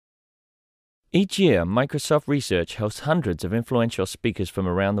Each year, Microsoft Research hosts hundreds of influential speakers from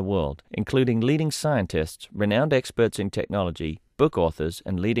around the world, including leading scientists, renowned experts in technology, book authors,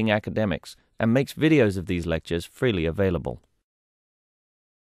 and leading academics, and makes videos of these lectures freely available.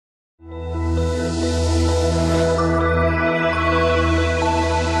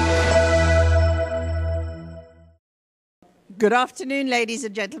 Good afternoon, ladies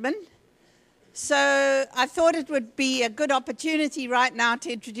and gentlemen. So I thought it would be a good opportunity right now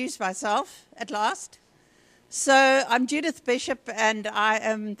to introduce myself at last. So I'm Judith Bishop, and I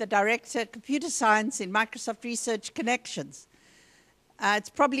am the Director of Computer Science in Microsoft Research Connections. It's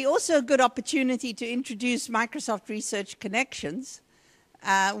probably also a good opportunity to introduce Microsoft Research Connections.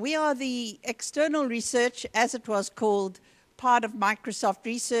 We are the external research, as it was called, part of Microsoft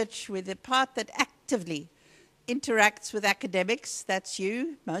Research, with the part that actively interacts with academics, that's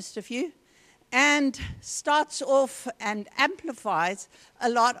you, most of you, and starts off and amplifies a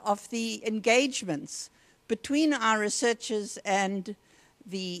lot of the engagements between our researchers and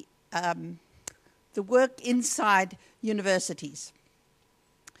the work inside universities.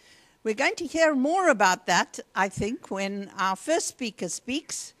 We're going to hear more about that, I think, when our first speaker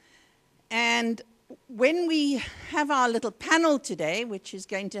speaks. And when we have our little panel today, which is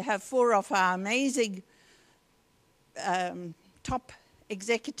going to have 4 of our amazing top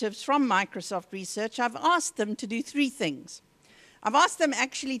executives from Microsoft Research, I've asked them to do 3 things. I've asked them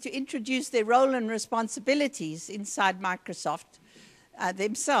actually to introduce their role and responsibilities inside Microsoft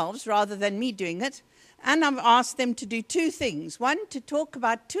themselves, rather than me doing it. And I've asked them to do 2 things. One, to talk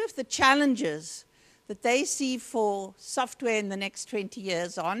about 2 of the challenges that they see for software in the next 20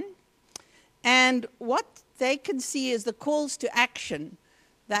 years on, and what they can see as the calls to action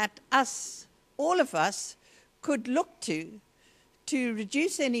that us, all of us, could look to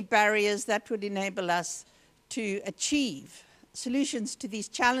reduce any barriers that would enable us to achieve solutions to these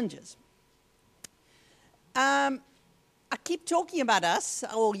challenges. I keep talking about us,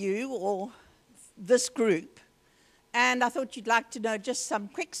 or you, or this group, and I thought you'd like to know just some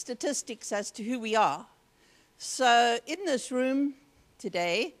quick statistics as to who we are. So in this room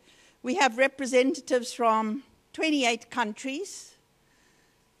today, we have representatives from 28 countries,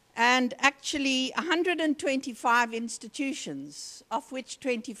 and actually 125 institutions, of which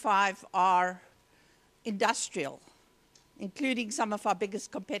 25 are industrial, including some of our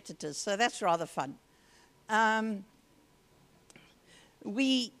biggest competitors. So that's rather fun.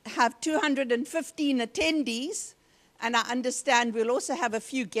 We have 215 attendees, and I understand we'll also have a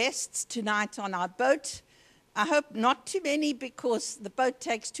few guests tonight on our boat. I hope not too many, because the boat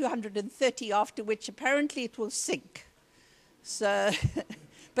takes 230, after which apparently it will sink. So...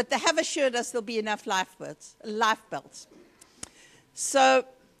 But they have assured us there'll be enough lifebelts. So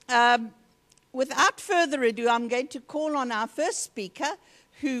without further ado, I'm going to call on our first speaker,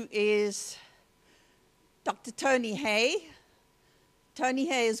 who is Dr. Tony Hay. Tony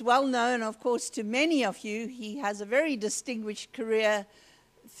Hay is well known, of course, to many of you. He has a very distinguished career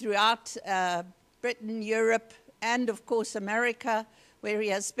throughout Britain, Europe, and, of course, America, where he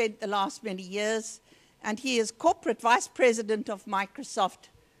has spent the last many years. And he is Corporate Vice President of Microsoft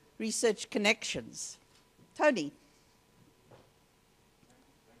Research Connections. Tony.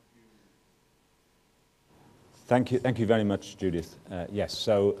 Thank you very much, Judith. Yes,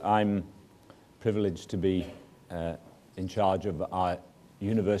 so I'm privileged to be in charge of our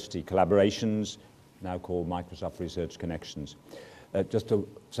university collaborations, now called Microsoft Research Connections.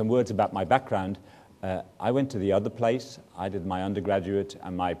 Some words about my background. I went to the other place. I did my undergraduate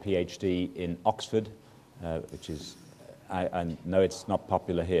and my PhD in Oxford, which is, I know it's not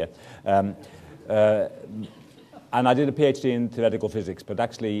popular here. And I did a PhD in theoretical physics, but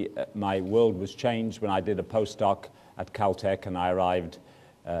actually my world was changed when I did a postdoc at Caltech, and I arrived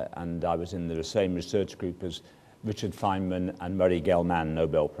and I was in the same research group as Richard Feynman and Murray Gell-Mann,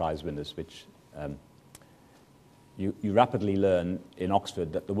 Nobel Prize winners, which you rapidly learn in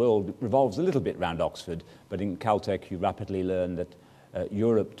Oxford that the world revolves a little bit around Oxford, but in Caltech you rapidly learn that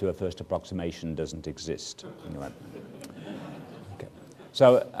Europe, to a first approximation, doesn't exist. Anyway. Okay.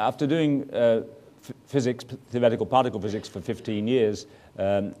 So after doing physics, theoretical particle physics for 15 years,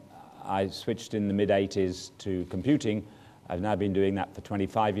 I switched in the mid-80s to computing. I've now been doing that for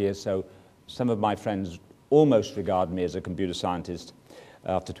 25 years, so some of my friends almost regard me as a computer scientist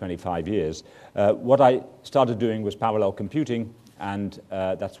after 25 years. What I started doing was parallel computing, and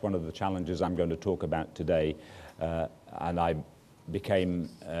that's one of the challenges I'm going to talk about today. And I became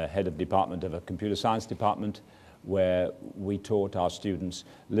head of department of a computer science department, where we taught our students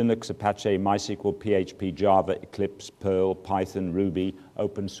Linux, Apache, MySQL, PHP, Java, Eclipse, Perl, Python, Ruby,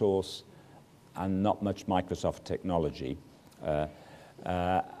 open source, and not much Microsoft technology.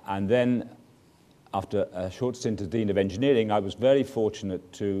 And then after a short stint as Dean of Engineering, I was very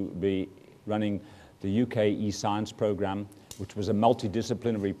fortunate to be running the UK eScience programme, which was a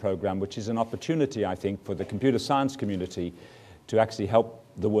multidisciplinary programme, which is an opportunity, I think, for the computer science community to actually help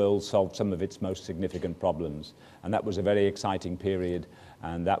the world solve some of its most significant problems. And that was a very exciting period,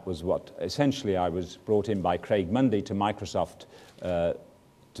 and that was what essentially I was brought in by Craig Mundy to Microsoft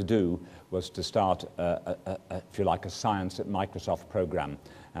to do, was to start, if you like, a Science at Microsoft program.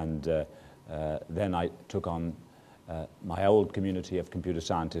 And then I took on my old community of computer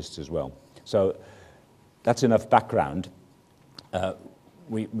scientists as well. So that's enough background.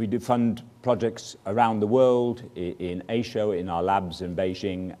 We do fund projects around the world. In Asia, in our labs in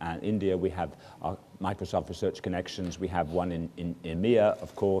Beijing and India, we have our Microsoft Research Connections. We have one in EMEA,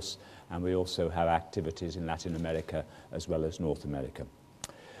 of course, and we also have activities in Latin America as well as North America.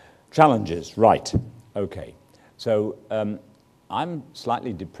 Challenges, right, okay. So I'm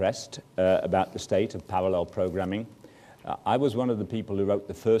slightly depressed about the state of parallel programming. I was one of the people who wrote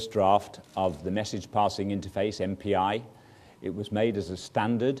the first draft of the message passing interface, MPI. It was made as a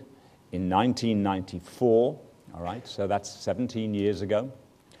standard in 1994, all right, so that's 17 years ago,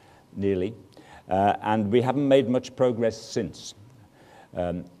 nearly, and we haven't made much progress since.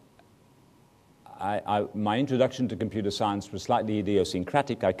 My introduction to computer science was slightly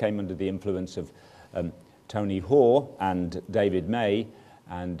idiosyncratic. I came under the influence of Tony Hoare and David May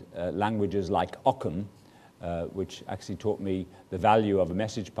and languages like Occam, which actually taught me the value of a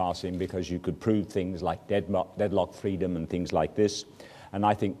message passing because you could prove things like deadlock freedom and things like this. And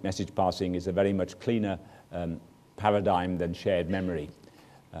I think message passing is a very much cleaner paradigm than shared memory.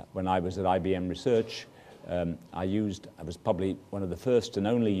 When I was at IBM Research, I was probably one of the first and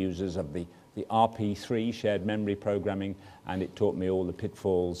only users of the RP3, shared memory programming, and it taught me all the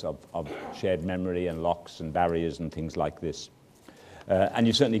pitfalls of shared memory and locks and barriers and things like this. And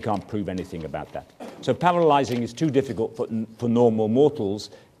you certainly can't prove anything about that. So parallelizing is too difficult for normal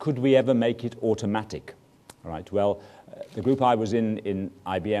mortals. Could we ever make it automatic? All right, well, the group I was in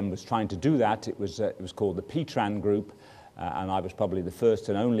IBM was trying to do that. It was called the PTRAN group, and I was probably the first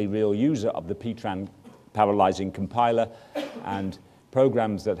and only real user of the PTRAN parallelizing compiler, and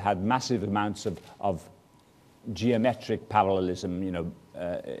programs that had massive amounts of geometric parallelism, you know,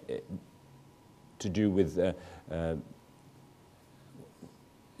 to do with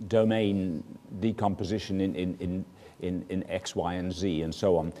domain decomposition in X, Y, and Z, and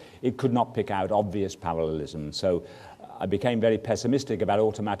so on. It could not pick out obvious parallelism. So I became very pessimistic about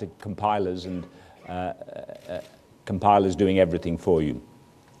automatic compilers and compilers doing everything for you.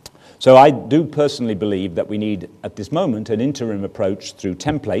 So I do personally believe that we need, at this moment, an interim approach through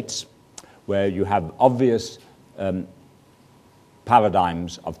templates where you have obvious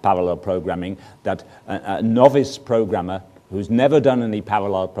paradigms of parallel programming that a novice programmer who's never done any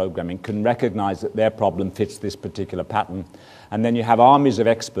parallel programming can recognize that their problem fits this particular pattern. And then you have armies of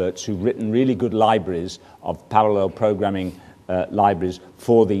experts who've written really good libraries of parallel programming libraries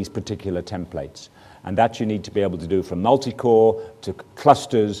for these particular templates. And that you need to be able to do from multi-core to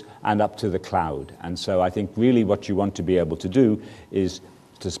clusters and up to the cloud. And so I think really what you want to be able to do is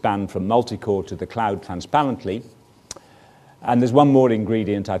to span from multi-core to the cloud transparently. And there's one more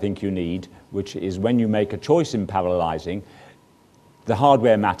ingredient I think you need, which is when you make a choice in parallelizing, the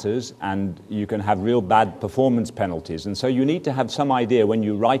hardware matters and you can have real bad performance penalties. And so you need to have some idea when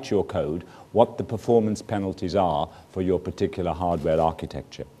you write your code what the performance penalties are for your particular hardware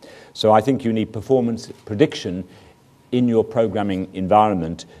architecture. So I think you need performance prediction in your programming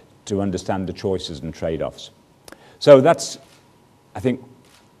environment to understand the choices and trade-offs. So that's, I think,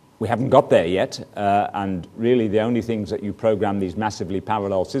 we haven't got there yet, and really the only things that you program these massively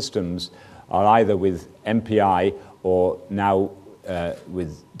parallel systems are either with MPI or now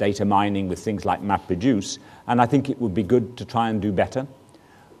with data mining with things like MapReduce, and I think it would be good to try and do better.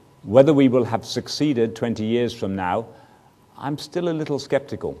 Whether we will have succeeded 20 years from now, I'm still a little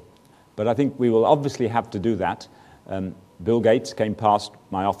skeptical, but I think we will obviously have to do that. Bill Gates came past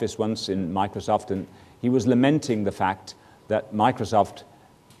my office once in Microsoft, and he was lamenting the fact that Microsoft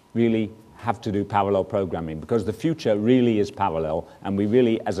really have to do parallel programming because the future really is parallel, and we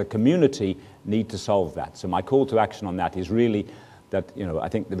really, as a community, need to solve that. So my call to action on that is really that, you know, I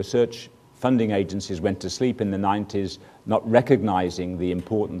think the research funding agencies went to sleep in the 90s, not recognizing the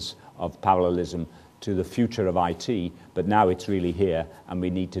importance of parallelism to the future of IT, but now it's really here, and we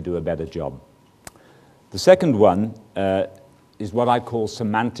need to do a better job. The second one is what I call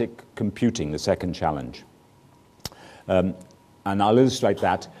semantic computing, the second challenge. And I'll illustrate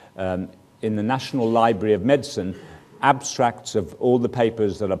that. In the National Library of Medicine, abstracts of all the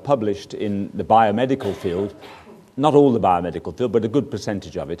papers that are published in the biomedical field not all the biomedical field, but a good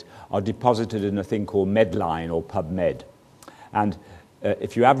percentage of it, are deposited in a thing called Medline or PubMed. And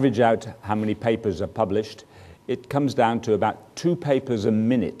if you average out how many papers are published, it comes down to about 2 papers a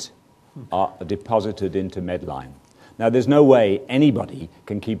minute are deposited into Medline. Now, there's no way anybody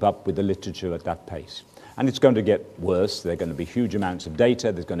can keep up with the literature at that pace. And it's going to get worse. There are going to be huge amounts of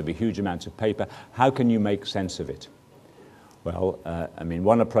data. There's going to be huge amounts of paper. How can you make sense of it? Well, I mean,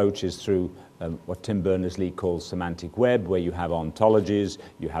 one approach is through what Tim Berners-Lee calls semantic web, where you have ontologies,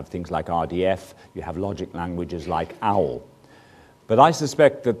 you have things like RDF, you have logic languages like OWL. But I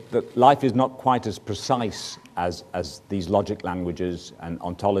suspect that life is not quite as precise as these logic languages and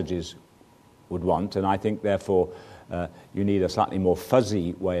ontologies would want, and I think, therefore, you need a slightly more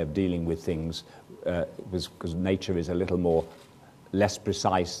fuzzy way of dealing with things, because nature is a little more less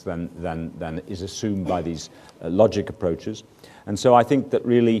precise than is assumed by these logic approaches. And so I think that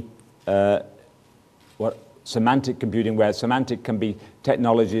really what semantic computing, where semantic can be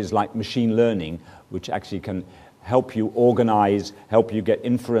technologies like machine learning, which actually can help you organize, help you get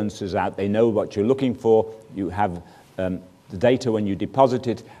inferences out. They know what you're looking for. You have the data when you deposit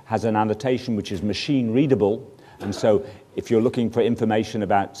it has an annotation which is machine readable. And so if you're looking for information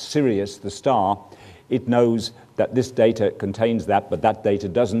about Sirius, the star, it knows that this data contains that, but that data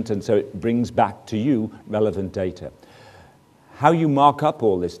doesn't, and so it brings back to you relevant data. How you mark up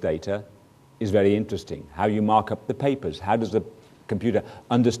all this data is very interesting. How you mark up the papers. How does the computer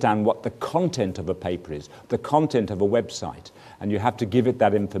understand what the content of a paper is, the content of a website, and you have to give it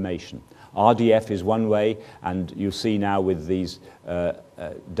that information. RDF is one way, and you see now with these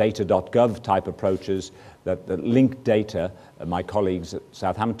data.gov type approaches that the linked data, my colleagues at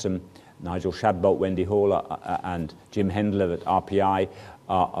Southampton, Nigel Shadbolt, Wendy Hall, and Jim Hendler at RPI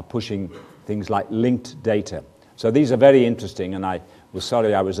are pushing things like linked data. So these are very interesting, and I was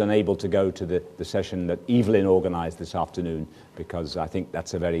sorry I was unable to go to the session that Evelyn organized this afternoon, because I think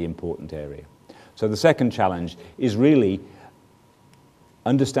that's a very important area. So the second challenge is really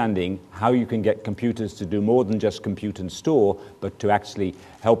understanding how you can get computers to do more than just compute and store, but to actually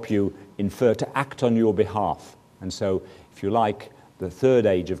help you infer, to act on your behalf. And so, if you like, the third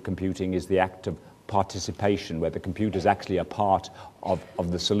age of computing is the act of participation, where the computers actually are part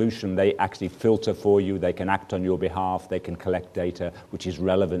of the solution. They actually filter for you, they can act on your behalf, they can collect data which is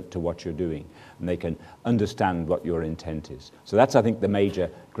relevant to what you're doing, and they can understand what your intent is. So that's, I think, the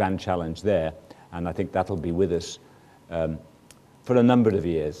major grand challenge there, and I think that'll be with us for a number of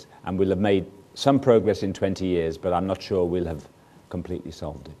years, and we'll have made some progress in 20 years, but I'm not sure we'll have completely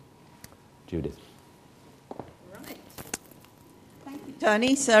solved it. Judith. Right. Thank you,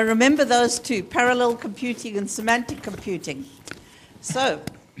 Tony. So remember those two, parallel computing and semantic computing. So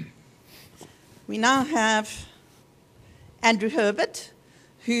we now have Andrew Herbert,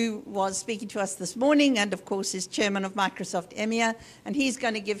 who was speaking to us this morning and, of course, is chairman of Microsoft EMEA, and he's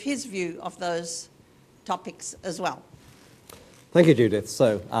going to give his view of those topics as well. Thank you, Judith.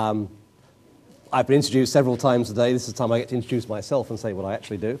 So I've been introduced several times today. This is the time I get to introduce myself and say what I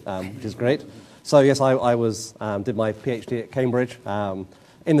actually do, which is great. So yes, I did my PhD at Cambridge.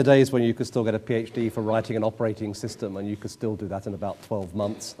 In the days when you could still get a PhD for writing an operating system, and you could still do that in about 12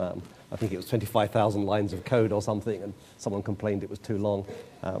 months. I think it was 25,000 lines of code or something, and someone complained it was too long.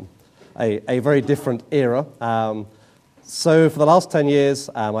 A very different era. So for the last 10 years,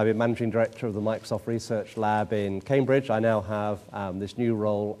 I've been managing director of the Microsoft Research Lab in Cambridge. I now have this new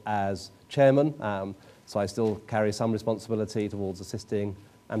role as chairman, so I still carry some responsibility towards assisting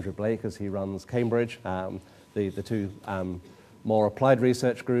Andrew Blake as he runs Cambridge. The two more applied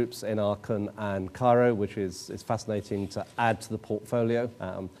research groups in Aachen and Cairo, which is fascinating to add to the portfolio,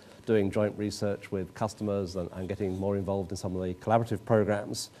 doing joint research with customers and getting more involved in some of the collaborative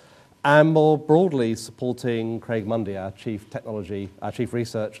programs. And more broadly, supporting Craig Mundy, our Chief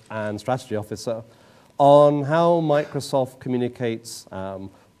Research and Strategy Officer, on how Microsoft communicates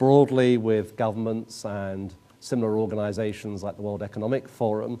broadly with governments and similar organizations like the World Economic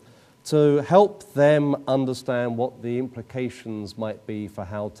Forum to help them understand what the implications might be for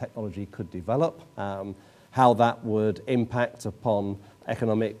how technology could develop, how that would impact upon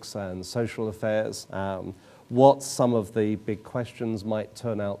economics and social affairs, what some of the big questions might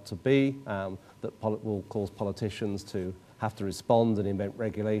turn out to be that will cause politicians to have to respond and invent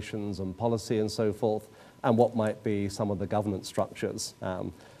regulations and policy and so forth, and what might be some of the governance structures.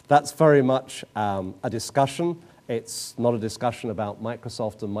 That's very much a discussion. It's not a discussion about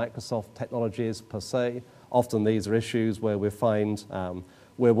Microsoft and Microsoft technologies per se. Often these are issues where we find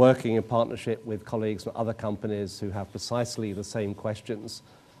we're working in partnership with colleagues from other companies who have precisely the same questions.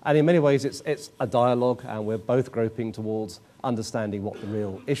 And in many ways, it's a dialogue, and we're both groping towards understanding what the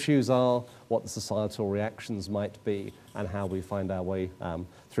real issues are, what the societal reactions might be, and how we find our way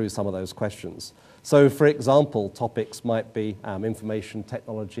through some of those questions. So, for example, topics might be information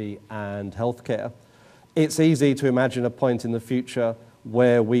technology and healthcare. It's easy to imagine a point in the future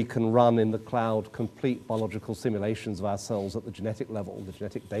where we can run in the cloud complete biological simulations of ourselves at the genetic level. The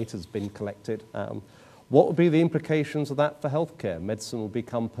genetic data's been collected. What would be the implications of that for healthcare? Medicine will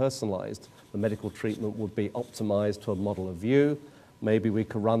become personalized. The medical treatment would be optimized to a model of view. Maybe we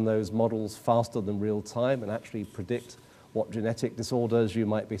could run those models faster than real time and actually predict what genetic disorders you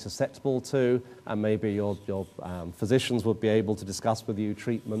might be susceptible to, and maybe your physicians would be able to discuss with you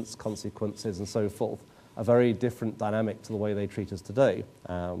treatments, consequences, and so forth. A very different dynamic to the way they treat us today.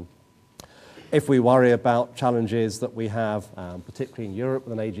 If we worry about challenges that we have, particularly in Europe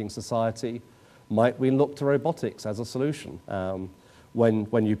with an aging society, might we look to robotics as a solution?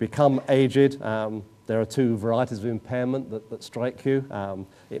 When you become aged, there are two varieties of impairment that strike you.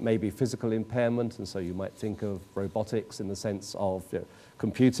 It may be physical impairment, and so you might think of robotics in the sense of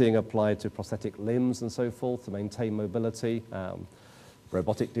computing applied to prosthetic limbs and so forth to maintain mobility.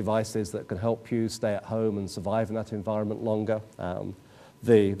 Robotic devices that can help you stay at home and survive in that environment longer.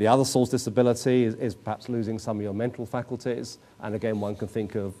 The other source disability is perhaps losing some of your mental faculties. And again, one can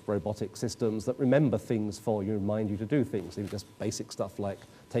think of robotic systems that remember things for you, remind you to do things, even just basic stuff like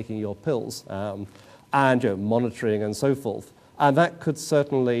taking your pills, and monitoring and so forth. And that could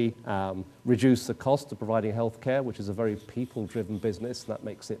certainly reduce the cost of providing healthcare, which is a very people-driven business. That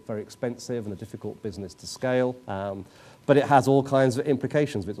makes it very expensive and a difficult business to scale. But it has all kinds of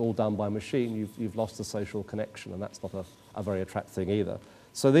implications. If it's all done by machine, you've lost the social connection, and that's not a very attractive thing either.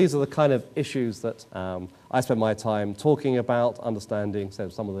 So these are the kind of issues that I spend my time talking about, understanding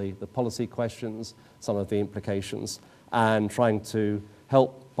some of the policy questions, some of the implications, and trying to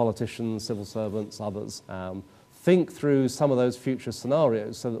help politicians, civil servants, others, think through some of those future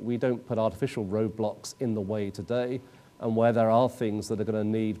scenarios so that we don't put artificial roadblocks in the way today, and where there are things that are going to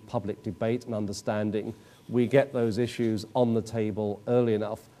need public debate and understanding, we get those issues on the table early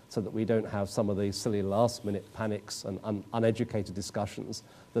enough so that we don't have some of these silly last-minute panics and uneducated discussions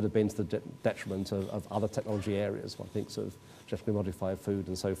that have been to the detriment of other technology areas. One thinks of genetically modified food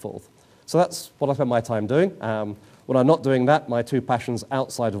and so forth. So that's what I spend my time doing. When I'm not doing that, my two passions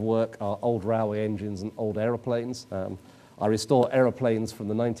outside of work are old railway engines and old aeroplanes. I restore aeroplanes from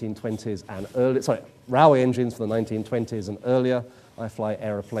the 1920s and earlier, railway engines from the 1920s and earlier. I fly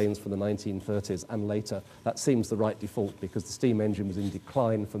aeroplanes from the 1930s and later. That seems the right default because the steam engine was in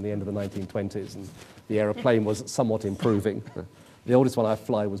decline from the end of the 1920s and the aeroplane was somewhat improving. The oldest one I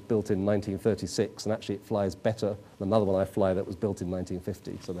fly was built in 1936, and actually it flies better than another one I fly that was built in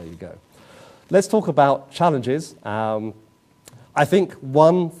 1950, so there you go. Let's talk about challenges. I think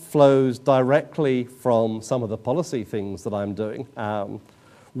one flows directly from some of the policy things that I'm doing.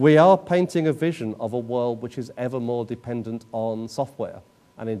 We are painting a vision of a world which is ever more dependent on software.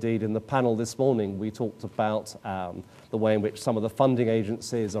 And indeed, in the panel this morning, we talked about the way in which some of the funding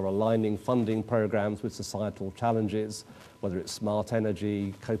agencies are aligning funding programs with societal challenges, whether it's smart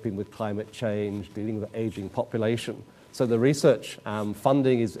energy, coping with climate change, dealing with the aging population. So the research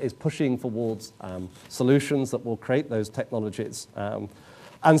funding is pushing towards solutions that will create those technologies.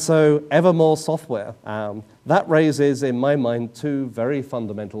 And so ever more software. That raises, in my mind, two very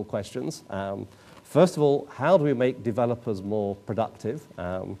fundamental questions. First of all, how do we make developers more productive?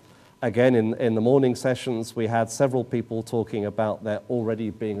 Again, in the morning sessions, we had several people talking about there already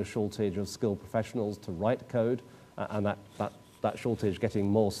being a shortage of skilled professionals to write code, and that shortage getting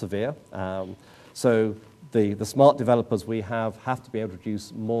more severe. So the smart developers we have to be able to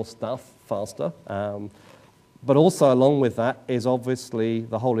produce more stuff faster. But also along with that is obviously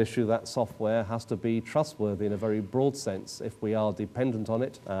the whole issue that software has to be trustworthy in a very broad sense. If we are dependent on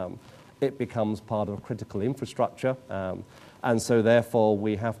it, it becomes part of critical infrastructure. And so therefore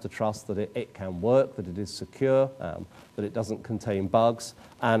we have to trust that it can work, that it is secure, that it doesn't contain bugs.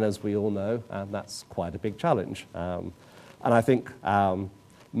 And as we all know, that's quite a big challenge. And I think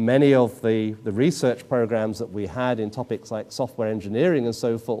many of the research programs that we had in topics like software engineering and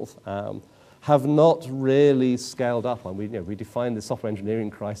so forth have not really scaled up. And we defined the software engineering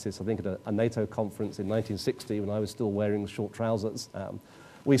crisis, I think, at a NATO conference in 1960 when I was still wearing short trousers.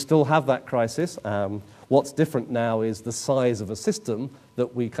 We still have that crisis. What's different now is the size of a system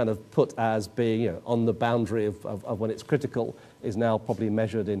that we kind of put as being on the boundary of when it's critical is now probably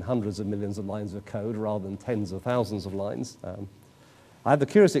measured in hundreds of millions of lines of code rather than tens of thousands of lines. I had the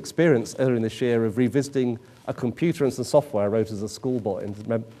curious experience earlier in this year of revisiting a computer and some software I wrote as a schoolboy,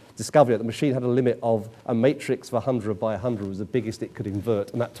 and discovered that the machine had a limit of a matrix of 100 by 100 was the biggest it could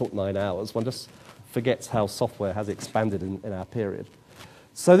invert, and that took 9 hours. One just forgets how software has expanded in our period.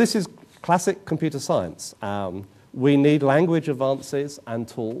 So this is classic computer science. We need language advances and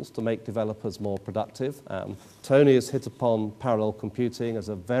tools to make developers more productive. Tony has hit upon parallel computing as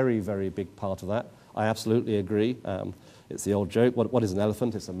a very, very big part of that. I absolutely agree. It's the old joke, what is an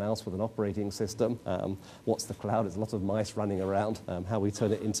elephant? It's a mouse with an operating system. What's the cloud? It's a lot of mice running around. How we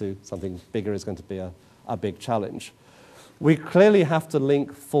turn it into something bigger is going to be a big challenge. We clearly have to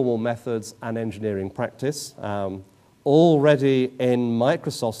link formal methods and engineering practice. Already in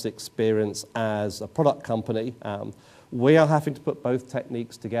Microsoft's experience as a product company, we are having to put both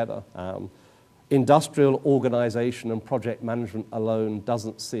techniques together. Industrial organization and project management alone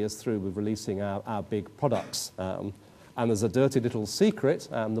doesn't see us through with releasing our big products. And there's a dirty little secret,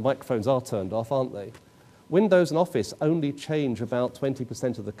 the microphones are turned off, aren't they? Windows and Office only change about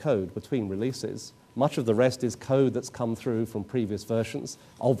 20% of the code between releases. Much of the rest is code that's come through from previous versions,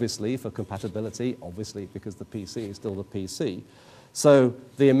 obviously for compatibility, obviously because the PC is still the PC. So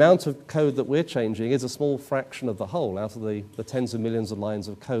the amount of code that we're changing is a small fraction of the whole out of the tens of millions of lines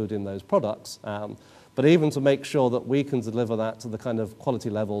of code in those products. But even to make sure that we can deliver that to the kind of quality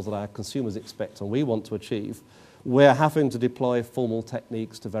levels that our consumers expect and we want to achieve, we're having to deploy formal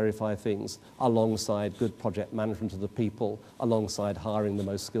techniques to verify things alongside good project management of the people, alongside hiring the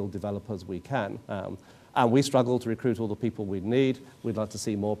most skilled developers we can. And we struggle to recruit all the people we need. We'd like to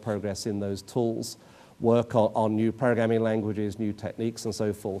see more progress in those tools. Work on new programming languages, new techniques, and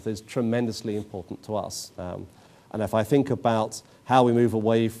so forth is tremendously important to us. And if I think about how we move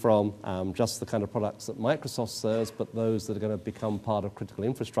away from just the kind of products that Microsoft serves, but those that are going to become part of critical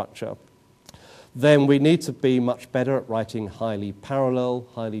infrastructure, then we need to be much better at writing highly parallel,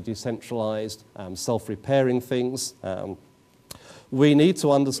 highly decentralized, self-repairing things. We need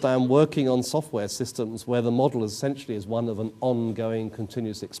to understand working on software systems where the model essentially is one of an ongoing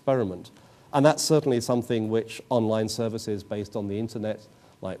continuous experiment. And that's certainly something which online services based on the internet,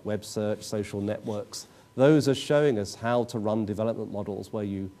 like web search, social networks, those are showing us how to run development models where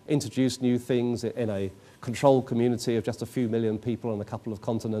you introduce new things in a controlled community of just a few million people on a couple of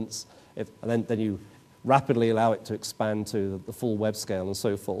continents, and then you rapidly allow it to expand to the full web scale and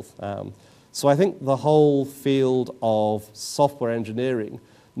so forth. So I think the whole field of software engineering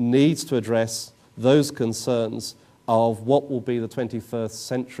needs to address those concerns of what will be the 21st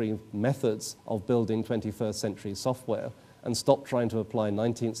century methods of building 21st century software and stop trying to apply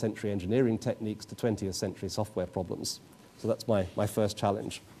 19th century engineering techniques to 20th century software problems. So that's my first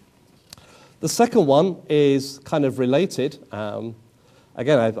challenge. The second one is kind of related.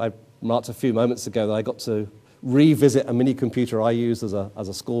 Again, I remarked a few moments ago that I got to revisit a mini computer I used as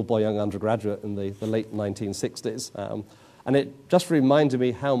a schoolboy young undergraduate in the late 1960s. And it just reminded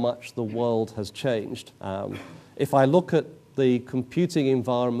me how much the world has changed. If I look at the computing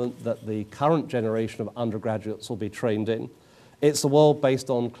environment that the current generation of undergraduates will be trained in, it's a world based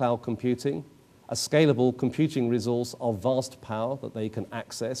on cloud computing, a scalable computing resource of vast power that they can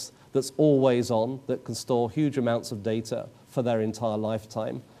access, that's always on, that can store huge amounts of data for their entire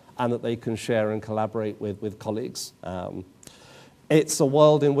lifetime, and that they can share and collaborate with colleagues. It's a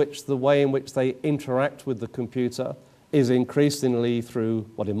world in which the way in which they interact with the computer is increasingly through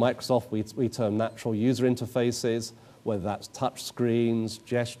what in Microsoft we term natural user interfaces, whether that's touch screens,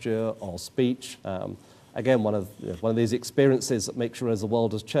 gesture, or speech. Again, one of these experiences that makes sure as the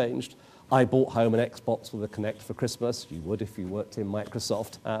world has changed. I bought home an Xbox with a Kinect for Christmas. You would if you worked in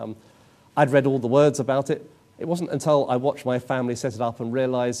Microsoft. I'd read all the words about it. It wasn't until I watched my family set it up and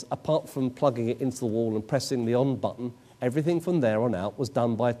realized, apart from plugging it into the wall and pressing the on button, everything from there on out was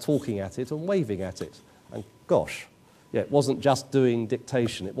done by talking at it and waving at it. And gosh, yeah, it wasn't just doing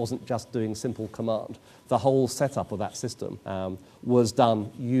dictation. It wasn't just doing simple command. The whole setup of that system was done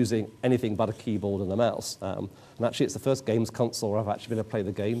using anything but a keyboard and a mouse. And actually, it's the first games console where I've actually been able to play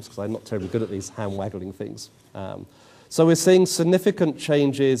the games because I'm not terribly good at these hand-waggling things. So we're seeing significant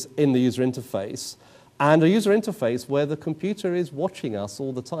changes in the user interface, and a user interface where the computer is watching us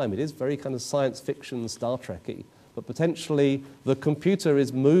all the time. It is very kind of science fiction, Star Trek-y, but potentially the computer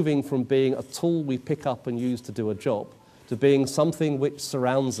is moving from being a tool we pick up and use to do a job to being something which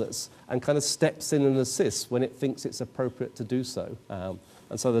surrounds us and kind of steps in and assists when it thinks it's appropriate to do so.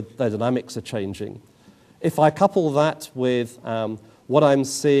 And so the dynamics are changing. If I couple that with what I'm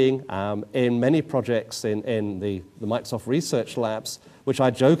seeing in many projects in the Microsoft Research Labs, which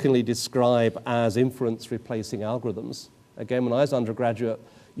I jokingly describe as inference replacing algorithms. Again, when I was undergraduate,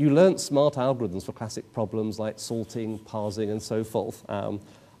 you learnt smart algorithms for classic problems like sorting, parsing, and so forth.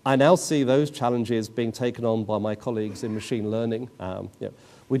 I now see those challenges being taken on by my colleagues in machine learning.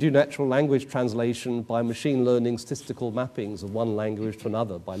 We do natural language translation by machine learning statistical mappings of one language to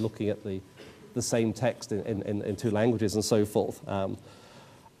another by looking at the same text in two languages and so forth. And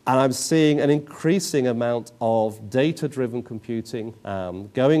I'm seeing an increasing amount of data-driven computing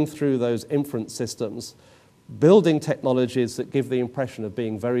going through those inference systems, building technologies that give the impression of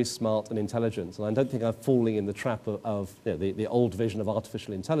being very smart and intelligent. And I don't think I'm falling in the trap of the old vision of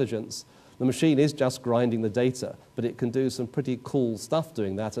artificial intelligence. The machine is just grinding the data, but it can do some pretty cool stuff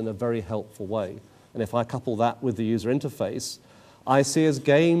doing that in a very helpful way. And if I couple that with the user interface, I see as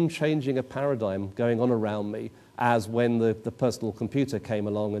game-changing a paradigm going on around me as when the personal computer came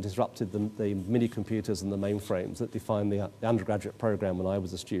along and disrupted the mini-computers and the mainframes that defined the undergraduate program when I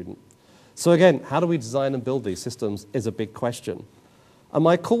was a student. So again, how do we design and build these systems is a big question. And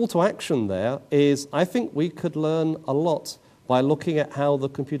my call to action there is I think we could learn a lot by looking at how the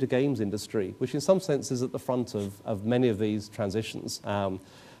computer games industry, which in some sense is at the front of many of these transitions,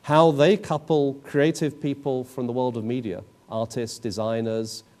 how they couple creative people from the world of media, artists,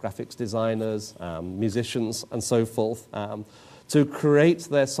 designers, graphics designers, musicians, and so forth, to create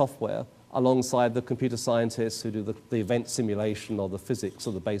their software alongside the computer scientists who do the event simulation or the physics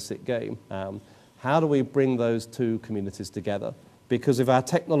of the basic game. How do we bring those two communities together? Because if our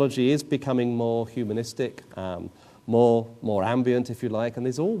technology is becoming more humanistic, more ambient, if you like, and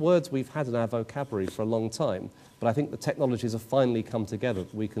these are all words we've had in our vocabulary for a long time, but I think the technologies have finally come together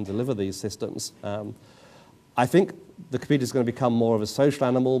that we can deliver these systems. I think the computer is going to become more of a social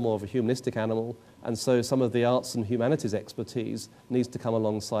animal, more of a humanistic animal, and so some of the arts and humanities expertise needs to come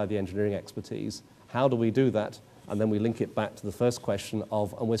alongside the engineering expertise. How do we do that? And then we link it back to the first question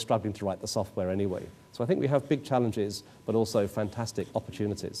of, and we're struggling to write the software anyway. So I think we have big challenges, but also fantastic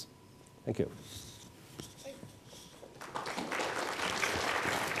opportunities. Thank you.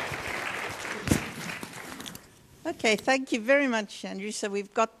 Okay, thank you very much, Andrew. So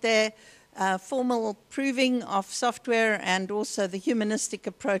we've got there formal proving of software and also the humanistic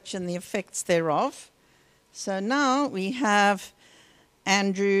approach and the effects thereof. So now we have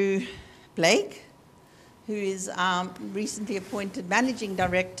Andrew Blake, who is recently appointed Managing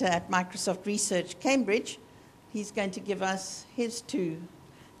Director at Microsoft Research Cambridge. He's going to give us his two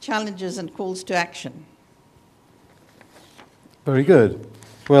challenges and calls to action. Very good.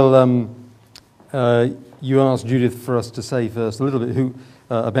 Well, you asked Judith for us to say first a little bit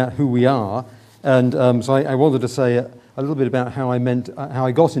about who we are, and so I wanted to say a little bit about how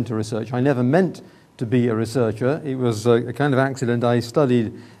I got into research. I never meant to be a researcher. It was a kind of accident. I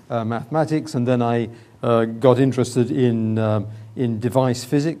studied mathematics, and then I got interested in device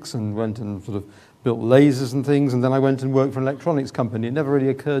physics and went and sort of built lasers and things, and then I went and worked for an electronics company. It never really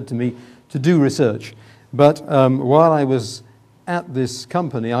occurred to me to do research. But while I was at this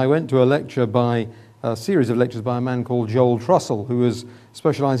company, I went to a series of lectures by a man called Joel Trussell, who was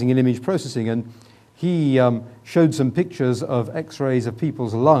specializing in image processing, and he showed some pictures of X-rays of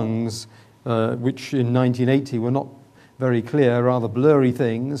people's lungs, which in 1980 were not very clear, rather blurry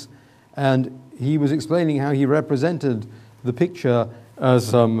things, and he was explaining how he represented the picture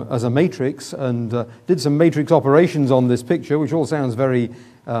as a matrix and did some matrix operations on this picture, which all sounds very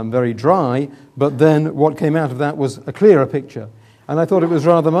dry, but then what came out of that was a clearer picture. And I thought it was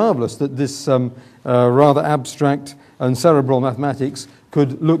rather marvelous that this rather abstract and cerebral mathematics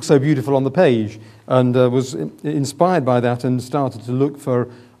could look so beautiful on the page, and was inspired by that and started to look for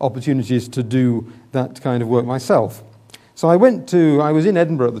opportunities to do that kind of work myself. So I was in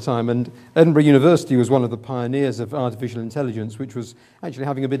Edinburgh at the time, and Edinburgh University was one of the pioneers of artificial intelligence, which was actually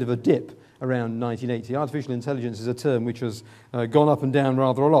having a bit of a dip around 1980. Artificial intelligence is a term which has gone up and down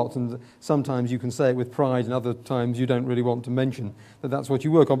rather a lot, and sometimes you can say it with pride, and other times you don't really want to mention that that's what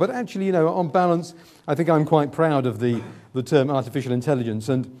you work on. But actually, you know, on balance, I think I'm quite proud of the term artificial intelligence,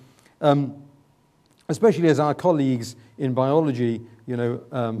 and especially as our colleagues in biology, you know,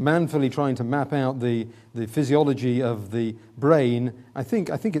 manfully trying to map out the physiology of the brain, I think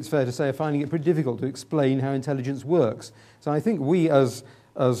it's fair to say are finding it pretty difficult to explain how intelligence works. So I think we as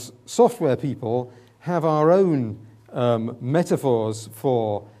software people have our own metaphors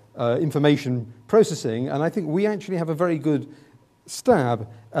for information processing, and I think we actually have a very good stab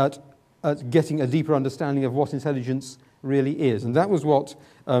at getting a deeper understanding of what intelligence really is. And that was what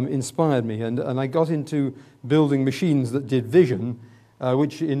inspired me, and I got into building machines that did vision,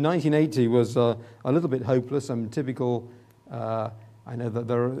 which in 1980 was a little bit hopeless. Typical, I know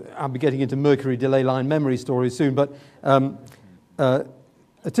that I'll be getting into Mercury delay line memory stories soon, but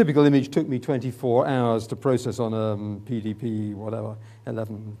a typical image took me 24 hours to process on a PDP, whatever,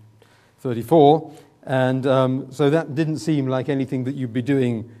 1134. And so that didn't seem like anything that you'd be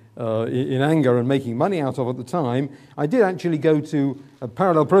doing in anger and making money out of at the time. I did actually go to,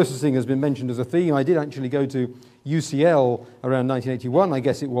 parallel processing has been mentioned as a theme. I did actually go to UCL around 1981, I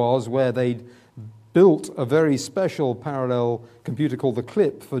guess it was, where they'd built a very special parallel computer called the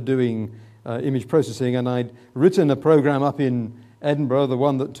CLIP for doing image processing, and I'd written a program up in Edinburgh, the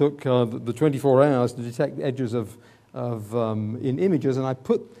one that took the 24 hours to detect edges in images, and I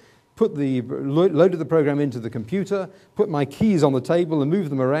loaded the program into the computer, put my keys on the table and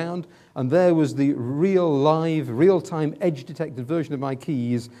moved them around, and there was the real-time edge-detected version of my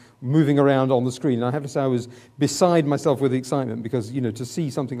keys moving around on the screen. And I have to say I was beside myself with excitement because, to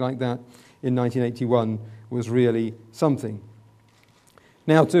see something like that in 1981 was really something.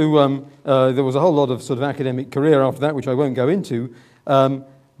 Now, there was a whole lot of sort of academic career after that, which I won't go into,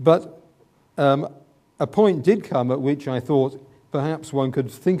 but a point did come at which I thought perhaps one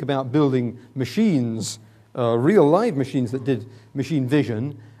could think about building machines, real live machines that did machine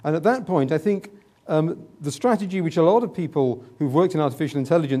vision. And at that point, I think the strategy which a lot of people who've worked in artificial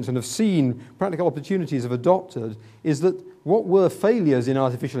intelligence and have seen practical opportunities have adopted is that what were failures in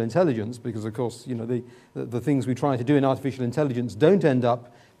artificial intelligence, because of course, the things we try to do in artificial intelligence don't end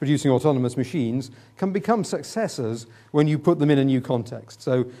up producing autonomous machines, can become successors when you put them in a new context.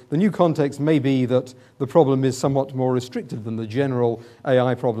 So the new context may be that the problem is somewhat more restricted than the general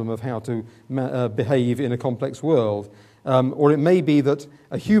AI problem of how to behave in a complex world. Or it may be that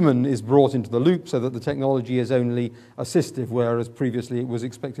a human is brought into the loop so that the technology is only assistive, whereas previously it was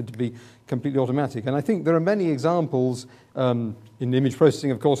expected to be completely automatic. And I think there are many examples in image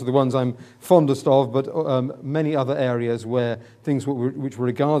processing, of course, are the ones I'm fondest of, but many other areas where things which were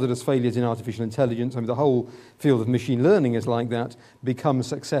regarded as failures in artificial intelligence, the whole field of machine learning is like that, become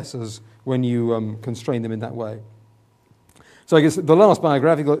successors when you constrain them in that way. So I guess the last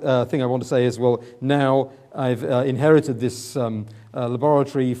biographical thing I want to say is, well, now I've inherited this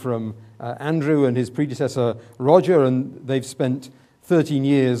laboratory from Andrew and his predecessor Roger, and they've spent 13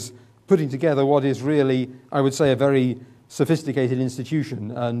 years putting together what is really, I would say, a very sophisticated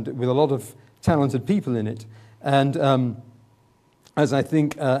institution and with a lot of talented people in it. And as I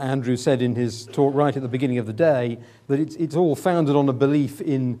think Andrew said in his talk right at the beginning of the day, that it's all founded on a belief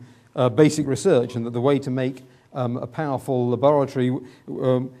in basic research, and that the way to make a powerful laboratory,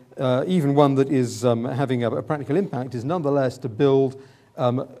 even one that is having a practical impact, is nonetheless to build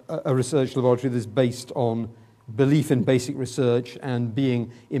a research laboratory that's based on belief in basic research and being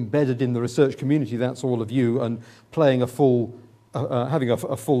embedded in the research community, that's all of you, and playing having a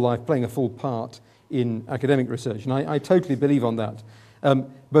full life, playing a full part in academic research. And I totally believe on that.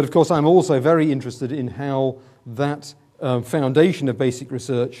 But of course, I'm also very interested in how that foundation of basic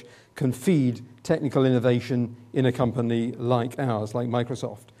research can feed technical innovation in a company like ours, like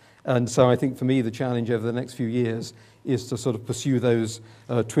Microsoft. And so I think for me the challenge over the next few years is to sort of pursue those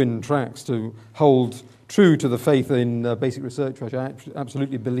twin tracks, to hold true to the faith in basic research, which I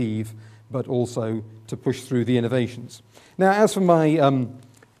absolutely believe, but also to push through the innovations. Now, as for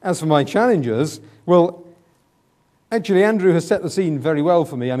my challenges, well, actually Andrew has set the scene very well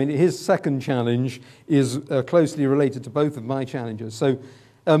for me. His second challenge is closely related to both of my challenges. So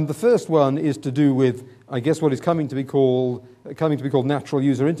the first one is to do with, I guess, what is coming to be called natural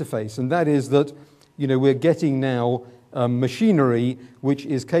user interface, and that is that, we're getting now machinery which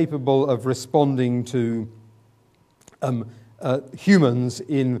is capable of responding to humans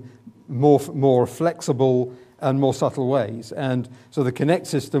in more flexible and more subtle ways. And so the Kinect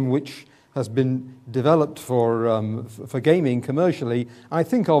system, which has been developed for gaming commercially, I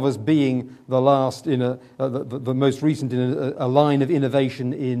think of as being the last the most recent in a line of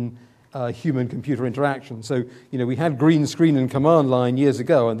innovation in human-computer interaction. So, we had green screen and command line years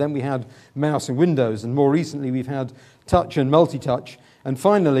ago, and then we had mouse and Windows, and more recently we've had touch and multi-touch, and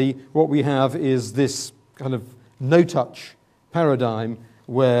finally what we have is this kind of no-touch paradigm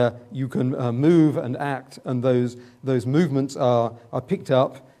where you can move and act, and those movements are picked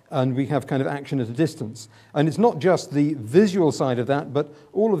up, and we have kind of action at a distance. And it's not just the visual side of that, but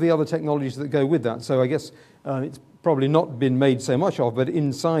all of the other technologies that go with that. So I guess it's probably not been made so much of, but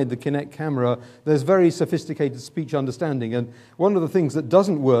inside the Kinect camera, there's very sophisticated speech understanding. And one of the things that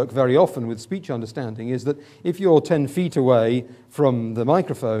doesn't work very often with speech understanding is that if you're 10 feet away from the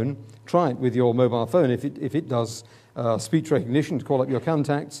microphone, try it with your mobile phone. If it does speech recognition to call up your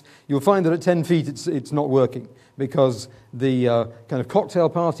contacts, you'll find that at 10 feet it's not working, because the kind of cocktail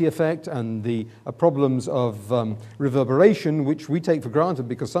party effect and the problems of reverberation, which we take for granted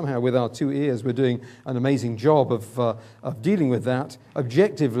because somehow with our 2 ears we're doing an amazing job of dealing with that,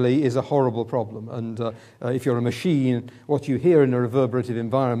 objectively is a horrible problem. And if you're a machine, what you hear in a reverberative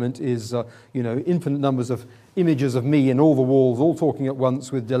environment is infinite numbers of images of me in all the walls, all talking at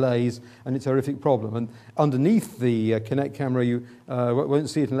once with delays, and it's a horrific problem. And underneath the Kinect camera, you won't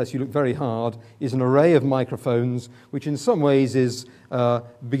see it unless you look very hard, is an array of microphones, which in some ways is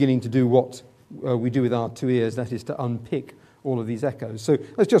beginning to do what we do with our 2 ears, that is to unpick all of these echoes. So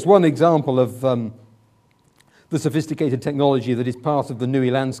that's just one example of the sophisticated technology that is part of the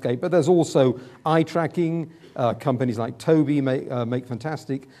NUI landscape. But there's also eye tracking. Companies like Tobii make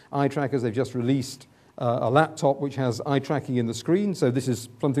fantastic eye trackers. They've just released a laptop which has eye tracking in the screen. So this is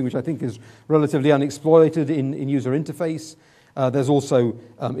something which I think is relatively unexploited in user interface. There's also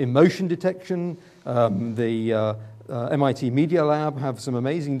emotion detection. The MIT Media Lab have some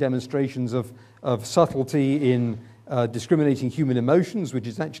amazing demonstrations of subtlety in discriminating human emotions, which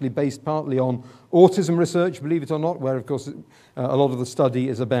is actually based partly on autism research, believe it or not, where, of course, a lot of the study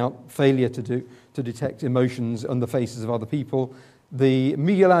is about failure to detect emotions on the faces of other people. The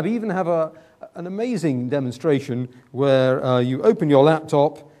Media Lab even have an amazing demonstration where you open your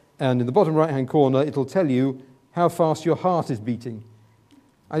laptop and in the bottom right-hand corner it'll tell you how fast your heart is beating.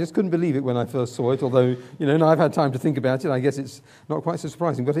 I just couldn't believe it when I first saw it, although, now I've had time to think about it. I guess it's not quite so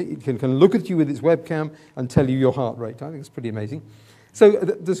surprising, but it can look at you with its webcam and tell you your heart rate. I think it's pretty amazing. So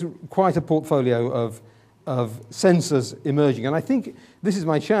there's quite a portfolio of sensors emerging, and I think this is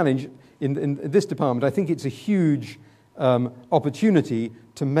my challenge in this department. I think it's a huge opportunity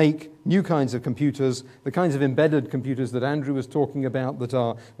to make new kinds of computers, the kinds of embedded computers that Andrew was talking about, that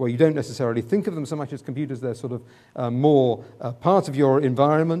are, well, you don't necessarily think of them so much as computers, they're sort of more part of your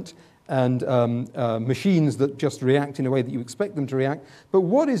environment, and machines that just react in a way that you expect them to react. But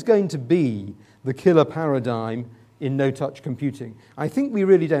what is going to be the killer paradigm in no-touch computing? I think we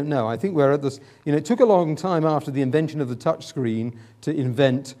really don't know. I think we're at this, it took a long time after the invention of the touch screen to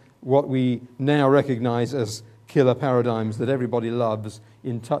invent what we now recognize as killer paradigms that everybody loves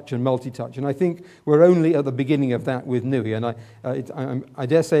in touch and multi-touch. And I think we're only at the beginning of that with NUI. And I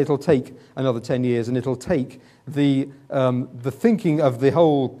dare say it'll take another 10 years, and it'll take the thinking of the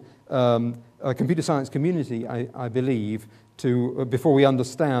whole computer science community, I believe, before we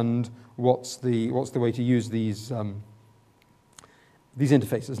understand what's the way to use these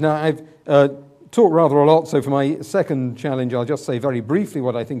interfaces. Now, I've talked rather a lot, so for my second challenge, I'll just say very briefly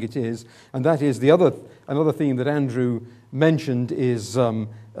what I think it is, and that is another theme that Andrew mentioned is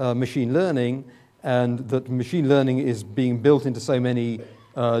machine learning, and that machine learning is being built into so many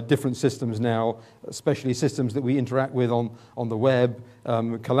different systems now, especially systems that we interact with on the web,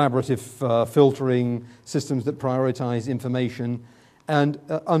 collaborative filtering, systems that prioritize information. And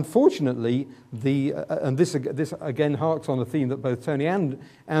unfortunately, and this again harks on a theme that both Tony and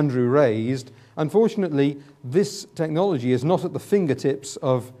Andrew raised, unfortunately, this technology is not at the fingertips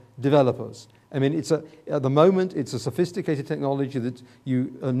of developers. I mean, at the moment, it's a sophisticated technology that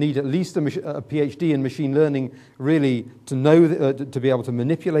you need at least a PhD in machine learning really to know, to be able to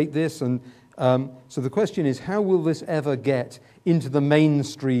manipulate this. And so the question is, how will this ever get into the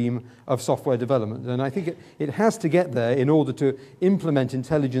mainstream of software development? And I think it has to get there in order to implement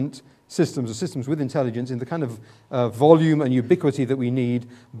intelligent systems, or systems with intelligence, in the kind of volume and ubiquity that we need.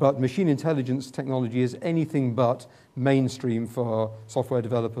 But machine intelligence technology is anything but mainstream for software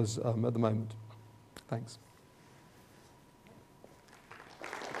developers at the moment. Thanks.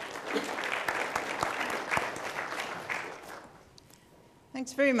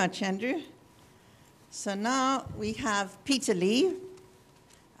 Thanks very much, Andrew. So now we have Peter Lee,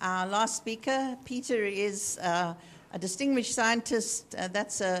 our last speaker. Peter is a distinguished scientist.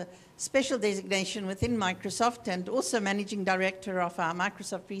 That's a special designation within Microsoft, and also managing director of our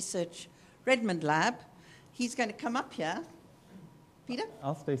Microsoft Research Redmond Lab. He's going to come up here. Peter?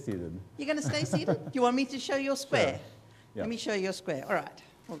 I'll stay seated. You're going to stay seated? You want me to show your square? Sure. Yeah. Let me show you your square. All right,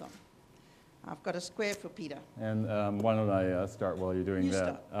 hold on. I've got a square for Peter. And why don't I start while you're doing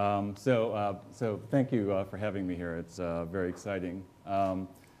that? So thank you for having me here. It's very exciting. I'm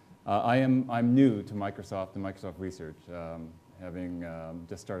new to Microsoft and Microsoft Research, having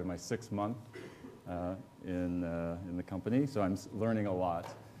just started my 6th month in the company, so I'm learning a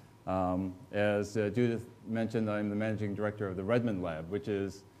lot. As Judith mentioned, I'm the managing director of the Redmond Lab, which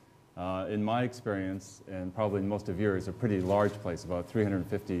is, in my experience, and probably in most of yours, a pretty large place, about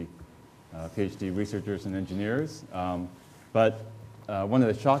 350 PhD researchers and engineers. But one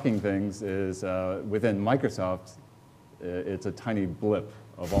of the shocking things is within Microsoft, it's a tiny blip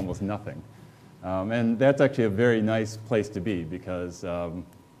of almost nothing. And that's actually a very nice place to be because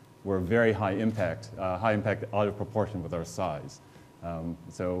we're very high impact out of proportion with our size.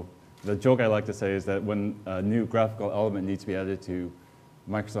 So the joke I like to say is that when a new graphical element needs to be added to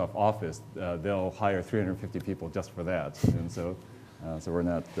Microsoft Office, they'll hire 350 people just for that. And so we're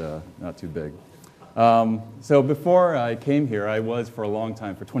not too big. So before I came here, I was for a long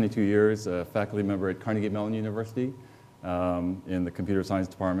time, for 22 years, a faculty member at Carnegie Mellon University in the computer science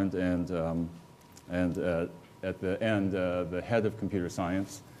department, and at the end, the head of computer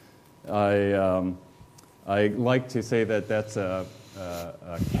science. I like to say that that's a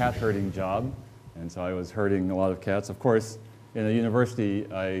cat herding job, and so I was herding a lot of cats. Of course, in a university,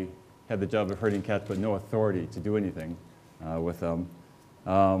 I had the job of herding cats, but no authority to do anything with them.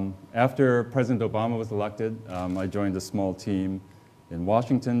 After President Obama was elected, I joined a small team in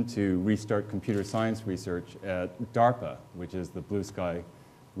Washington to restart computer science research at DARPA, which is the Blue Sky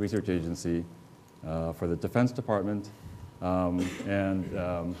Research Agency for the Defense Department.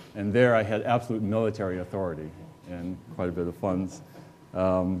 And there I had absolute military authority and quite a bit of funds,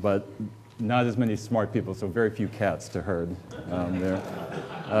 but not as many smart people, so very few cats to herd there.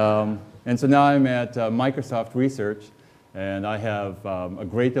 And so now I'm at Microsoft Research, and I have a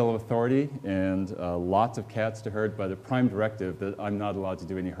great deal of authority and lots of cats to herd, but a prime directive that I'm not allowed to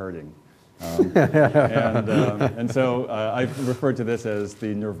do any herding. And so I've referred to this as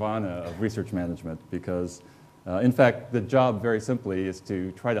the nirvana of research management because, in fact, the job very simply is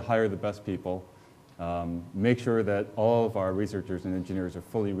to try to hire the best people, make sure that all of our researchers and engineers are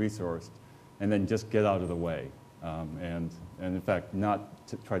fully resourced, and then just get out of the way. And in fact, not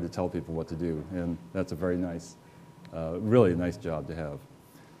to try to tell people what to do. And that's a very nice, really nice job to have.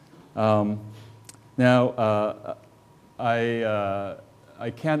 Now, I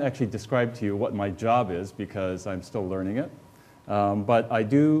can't actually describe to you what my job is because I'm still learning it. But I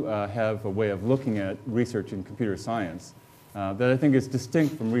do have a way of looking at research in computer science that I think is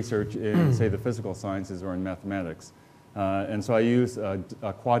distinct from research in, say, the physical sciences or in mathematics. And so I use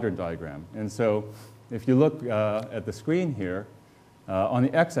a quadrant diagram. And so if you look at the screen here, on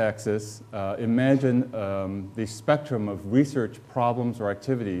the x-axis, imagine the spectrum of research problems or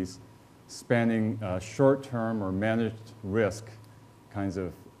activities spanning short-term or managed risk kinds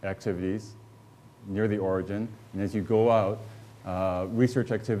of activities near the origin. And as you go out,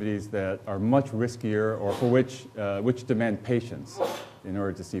 research activities that are much riskier or for which demand patience in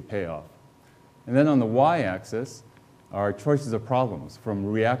order to see payoff. And then on the y-axis are choices of problems, from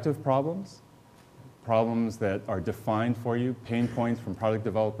reactive problems, problems that are defined for you, pain points from product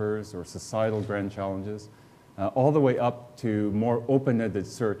developers or societal grand challenges, all the way up to more open-ended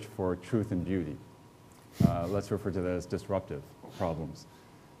search for truth and beauty. Let's refer to that as disruptive problems.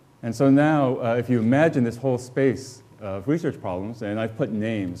 And so now, if you imagine this whole space of research problems, and I've put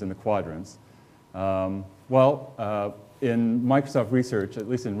names in the quadrants, in Microsoft Research, at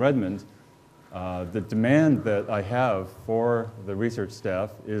least in Redmond, the demand that I have for the research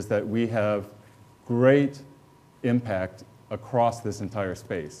staff is that we have great impact across this entire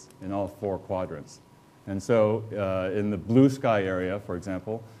space in all 4 quadrants. And so in the blue sky area, for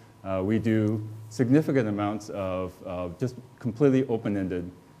example, we do significant amounts of just completely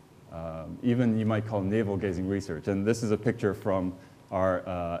open-ended, even you might call navel-gazing research. And this is a picture from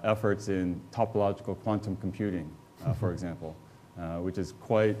our efforts in topological quantum computing, for example, which is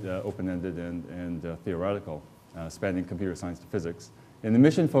quite open-ended and theoretical, spanning computer science to physics. In the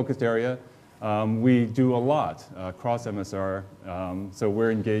mission-focused area, we do a lot across MSR. So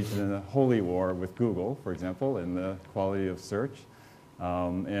we're engaged in a holy war with Google, for example, in the quality of search.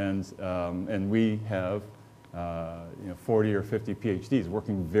 And we have 40 or 50 PhDs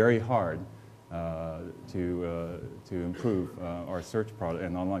working very hard to improve our search product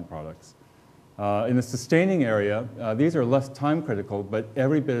and online products. In the sustaining area, these are less time critical, but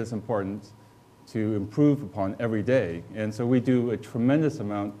every bit as important to improve upon every day. And so we do a tremendous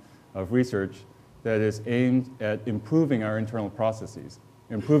amount of research that is aimed at improving our internal processes,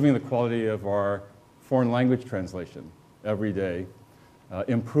 improving the quality of our foreign language translation every day,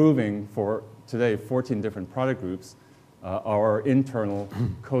 improving for today 14 different product groups our internal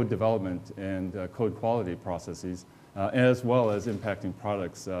code development and code quality processes, as well as impacting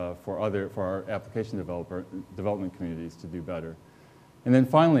products for our application development communities to do better. And then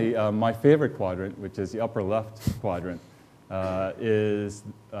finally, my favorite quadrant, which is the upper left quadrant, is,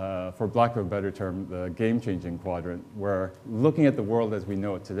 for lack of a better term, the game-changing quadrant, where looking at the world as we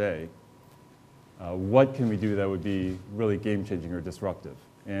know it today, what can we do that would be really game-changing or disruptive?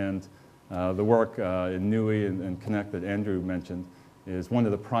 And the work in NULL and Connect that Andrew mentioned is one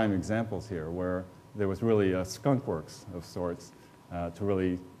of the prime examples here, where there was really a skunk works of sorts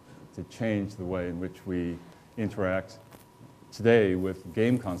to change the way in which we interact today with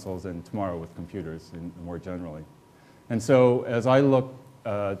game consoles and tomorrow with computers more generally. And so as I look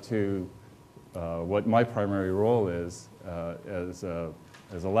to what my primary role is as a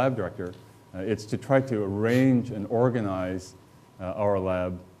lab director, it's to try to arrange and organize our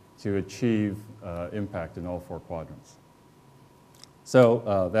lab to achieve impact in all 4 quadrants.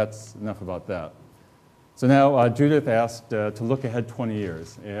 So that's enough about that. So now Judith asked to look ahead 20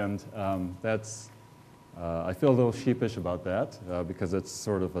 years, and I feel a little sheepish about that because it's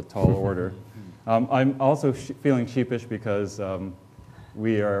sort of a tall order. I'm also feeling sheepish because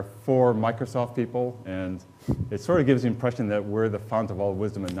we are 4 Microsoft people, and it sort of gives the impression that we're the fount of all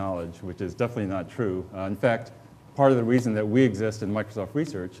wisdom and knowledge, which is definitely not true. In fact, part of the reason that we exist in Microsoft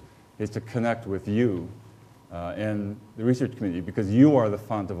Research is to connect with you and the research community, because you are the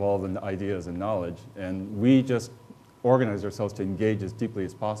fount of all the ideas and knowledge, and we just organize ourselves to engage as deeply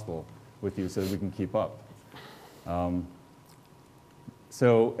as possible with you so that we can keep up.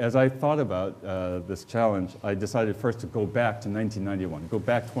 So as I thought about this challenge, I decided first to go back to 1991, go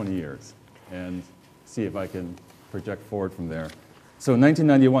back 20 years, and see if I can project forward from there. So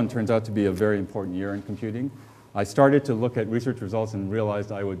 1991 turns out to be a very important year in computing. I started to look at research results and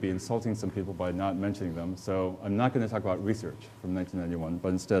realized I would be insulting some people by not mentioning them. So I'm not going to talk about research from 1991, but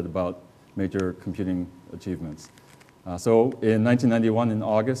instead about major computing achievements. So in 1991, in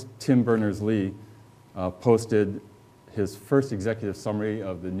August, Tim Berners-Lee posted his first executive summary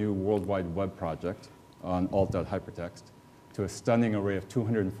of the new World Wide Web project on alt.hypertext to a stunning array of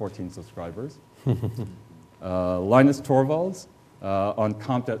 214 subscribers. Linus Torvalds on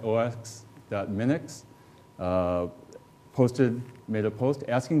comp.ox.minix made a post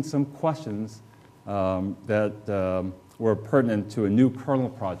asking some questions that were pertinent to a new kernel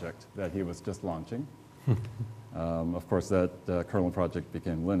project that he was just launching. Of course, that kernel project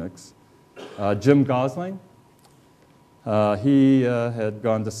became Linux. Jim Gosling, he had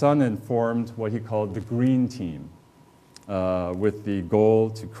gone to Sun and formed what he called the Green Team with the goal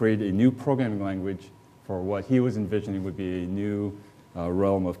to create a new programming language for what he was envisioning would be a new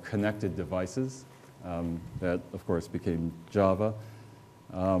realm of connected devices. That, of course, became Java.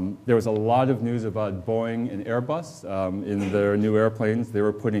 There was a lot of news about Boeing and Airbus. In their new airplanes, they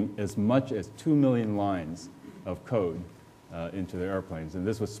were putting as much as 2 million lines of code into their airplanes. And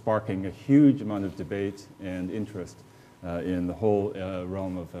this was sparking a huge amount of debate and interest in the whole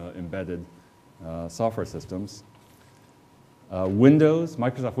realm of embedded software systems.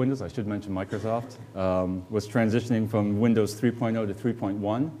 Microsoft Windows, I should mention Microsoft, was transitioning from Windows 3.0 to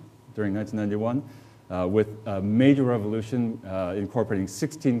 3.1 during 1991. With a major revolution incorporating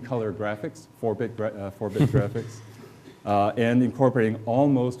 16-color graphics, 4-bit graphics, and incorporating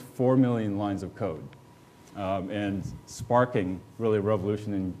almost 4 million lines of code, and sparking really a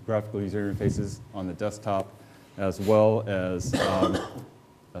revolution in graphical user interfaces on the desktop, as well as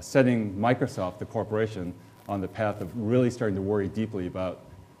setting Microsoft, the corporation, on the path of really starting to worry deeply about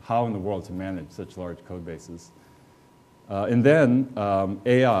how in the world to manage such large code bases. And then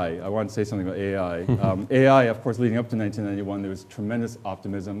AI, I want to say something about AI. AI, of course, leading up to 1991, there was tremendous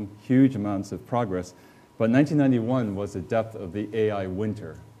optimism, huge amounts of progress. But 1991 was the depth of the AI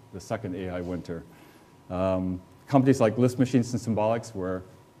winter, the second AI winter. Companies like Lisp Machines and Symbolics were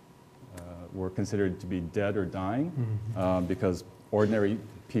considered to be dead or dying because ordinary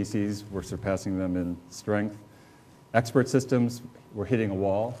PCs were surpassing them in strength. Expert systems were hitting a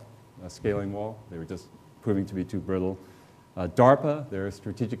wall, a scaling wall. They were just proving to be too brittle. DARPA, their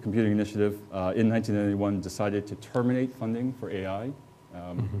strategic computing initiative, in 1991 decided to terminate funding for AI,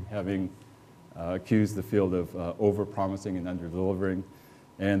 having accused the field of over-promising and under-delivering.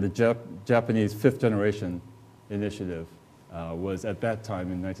 And the Japanese fifth generation initiative was at that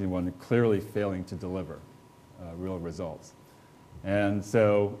time in 1991 clearly failing to deliver real results. And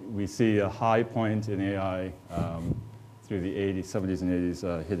so we see a high point in AI through the 80s, 70s, and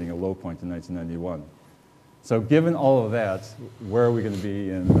 80s, hitting a low point in 1991. So given all of that, where are we going to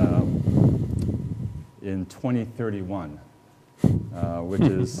be in 2031, which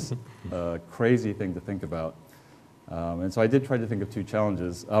is a crazy thing to think about. And so I did try to think of two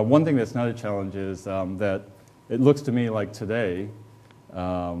challenges. One thing that's not a challenge is that it looks to me like today,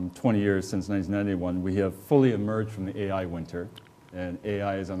 20 years since 1991, we have fully emerged from the AI winter, and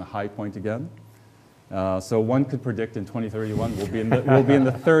AI is on a high point again. So one could predict in 2031 we'll be in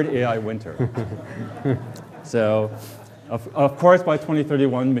the third AI winter. So, of course, by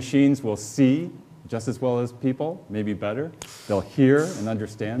 2031, machines will see just as well as people, maybe better. They'll hear and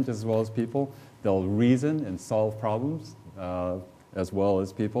understand just as well as people. They'll reason and solve problems as well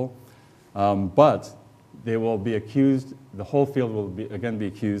as people. But they will be accused, the whole field will again be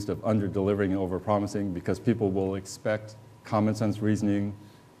accused of under-delivering and over-promising because people will expect common sense reasoning,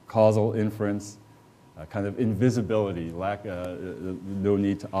 causal inference, kind of invisibility, no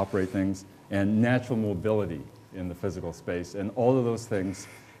need to operate things, and natural mobility in the physical space. And all of those things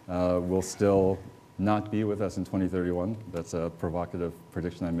will still not be with us in 2031. That's a provocative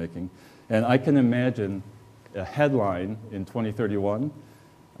prediction I'm making. And I can imagine a headline in 2031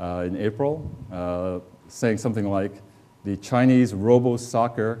 in April saying something like, the Chinese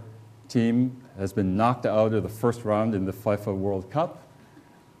robo-soccer team has been knocked out of the first round in the FIFA World Cup,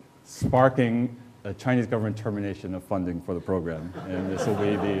 sparking a Chinese government termination of funding for the program. And this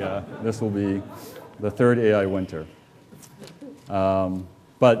will be the third AI winter.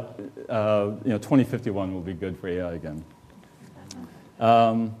 But 2051 will be good for AI again.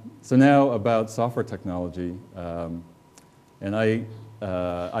 So now about software technology. And I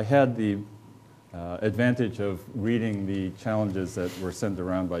had the advantage of reading the challenges that were sent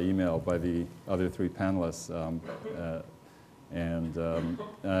around by email by the other three panelists.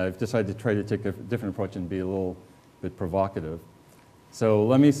 I've decided to try to take a different approach and be a little bit provocative. So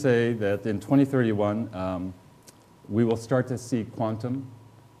let me say that in 2031, we will start to see quantum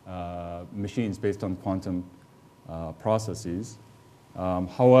machines based on quantum processes.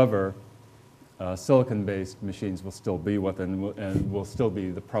 However, silicon-based machines will still be with and will still be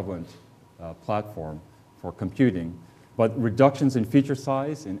the prevalent platform for computing. But reductions in feature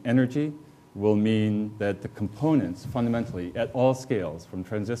size, in energy, will mean that the components fundamentally at all scales, from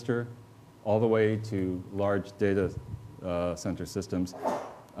transistor all the way to large data center systems,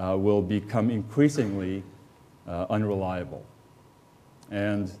 will become increasingly unreliable.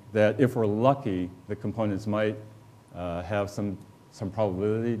 And that if we're lucky, the components might have some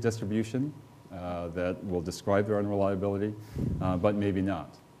probability distribution that will describe their unreliability, but maybe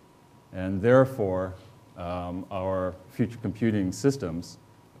not. And therefore, our future computing systems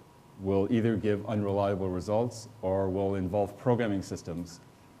will either give unreliable results or will involve programming systems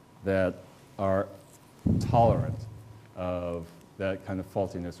that are tolerant of that kind of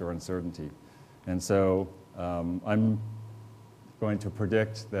faultiness or uncertainty. And so I'm going to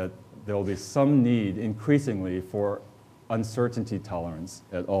predict that there will be some need increasingly for uncertainty tolerance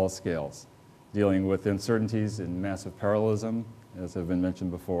at all scales, dealing with uncertainties in massive parallelism, as have been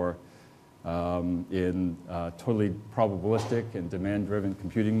mentioned before, in totally probabilistic and demand-driven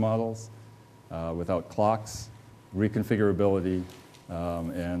computing models without clocks, reconfigurability,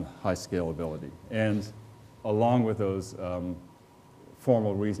 and high scalability. And along with those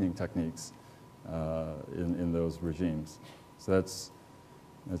formal reasoning techniques in those regimes. So that's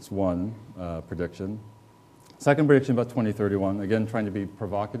one prediction. Second prediction about 2031, again trying to be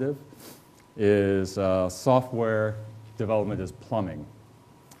provocative, is software development is plumbing.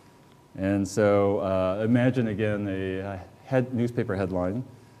 And so imagine again a newspaper headline,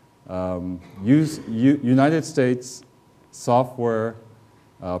 United States Software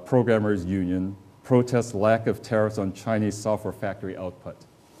Programmers Union protests lack of tariffs on Chinese software factory output.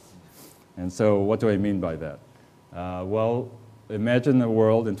 And so what do I mean by that? Well, imagine a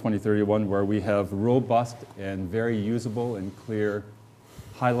world in 2031 where we have robust and very usable and clear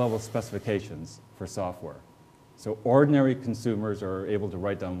high-level specifications for software. So ordinary consumers are able to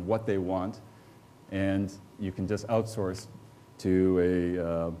write down what they want, and you can just outsource to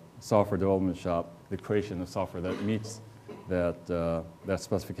a software development shop the creation of software that meets that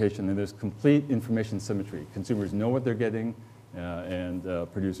specification. And there's complete information symmetry. Consumers know what they're getting, and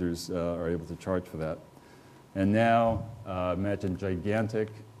producers are able to charge for that. And now imagine gigantic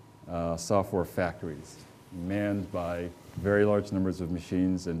software factories manned by very large numbers of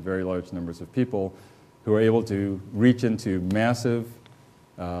machines and very large numbers of people who are able to reach into massive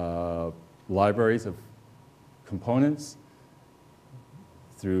libraries of components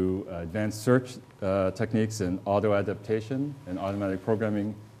through advanced search techniques and auto-adaptation and automatic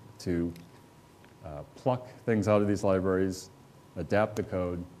programming to pluck things out of these libraries, adapt the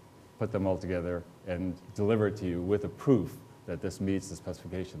code, put them all together, and deliver it to you with a proof that this meets the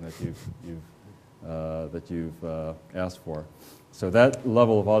specification that you've asked for. So that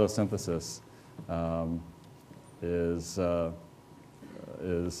level of autosynthesis is a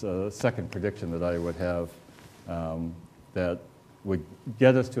second prediction that I would have that would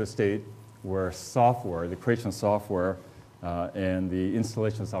get us to a state where software, the creation of software and the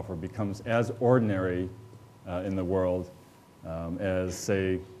installation of software becomes as ordinary in the world as,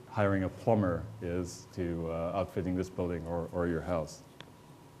 say, hiring a plumber is to outfitting this building or your house.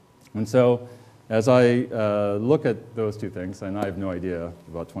 And so as I look at those two things, and I have no idea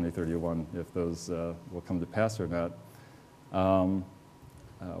about 2031 if those will come to pass or not,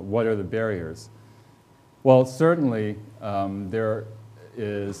 what are the barriers? Well, certainly there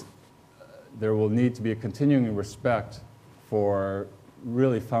will need to be a continuing respect for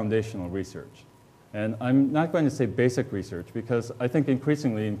really foundational research. And I'm not going to say basic research, because I think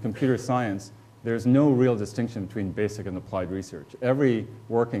increasingly in computer science, there's no real distinction between basic and applied research. Every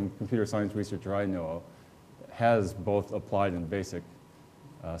working computer science researcher I know of has both applied and basic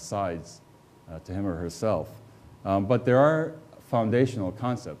sides to him or herself. But there are foundational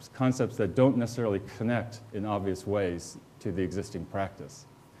concepts that don't necessarily connect in obvious ways to the existing practice.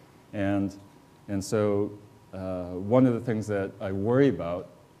 And so one of the things that I worry about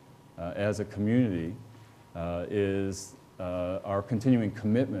as a community is our continuing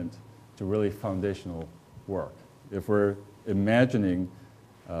commitment to really foundational work. If we're imagining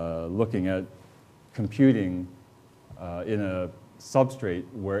looking at computing in a substrate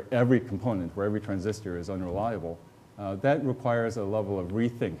where every component, where every transistor is unreliable, that requires a level of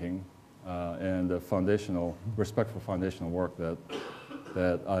rethinking and a foundational, respect for foundational work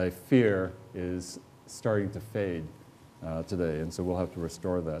that I fear is starting to fade today, and so we'll have to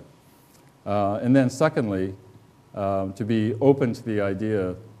restore that. And then secondly, to be open to the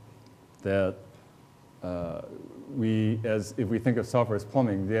idea that if we think of software as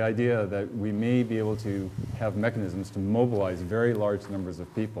plumbing, the idea that we may be able to have mechanisms to mobilize very large numbers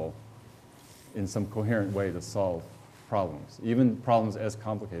of people in some coherent way to solve problems, even problems as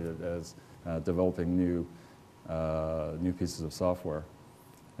complicated as developing new pieces of software.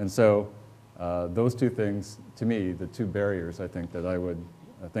 And so those two things, to me, the two barriers I think that I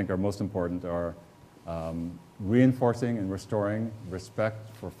think are most important are reinforcing and restoring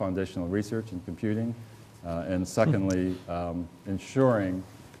respect for foundational research and computing, and secondly, ensuring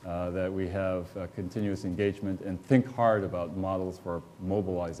that we have continuous engagement and think hard about models for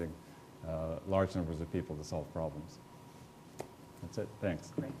mobilizing large numbers of people to solve problems. That's it.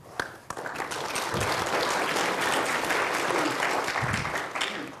 Thanks. Great.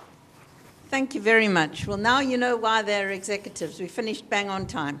 Thank you very much. Well, now you know why they're executives. We finished bang on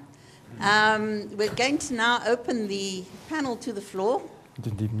time. We're going to now open the panel to the floor.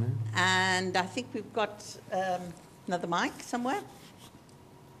 And I think we've got another mic somewhere.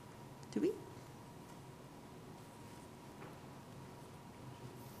 Do we?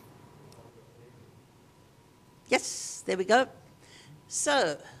 Yes, there we go.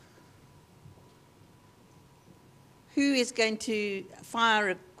 So, who is going to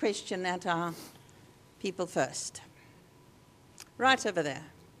fire a question at our people first? Right over there.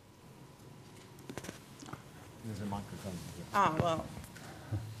 There's a microphone here. Oh, well.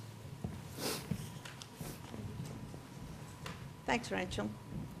 Thanks, Rachel.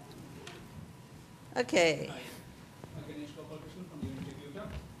 Okay. Ganesh Gopalakrishnan from Unity of Utah.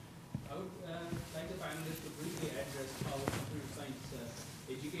 I would like the panelists to briefly address how computer science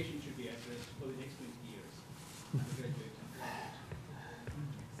education should be addressed for the next 20 years.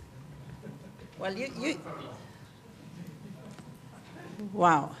 Well, you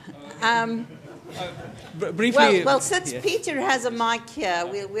wow. Briefly. Well, since Peter has a mic here,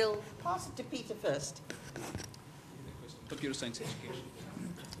 we'll pass it to Peter first. Computer science education.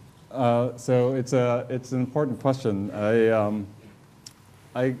 So it's an important question.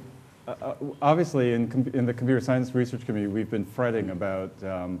 Obviously in the computer science research community, we've been fretting about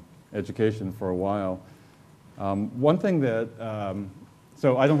education for a while. One thing that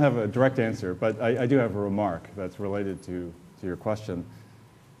so I don't have a direct answer, but I do have a remark that's related to your question.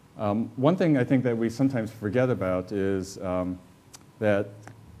 One thing I think that we sometimes forget about is that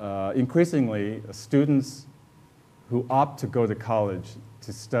increasingly students who opt to go to college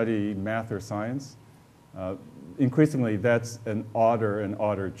to study math or science, increasingly that's an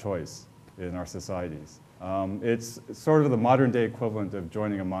odder choice in our societies. It's sort of the modern day equivalent of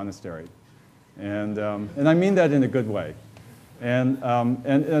joining a monastery. And I mean that in a good way. And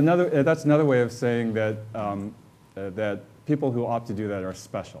that's another way of saying that, that people who opt to do that are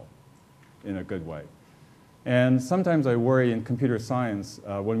special in a good way. And sometimes I worry in computer science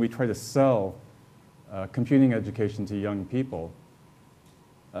when we try to sell computing education to young people,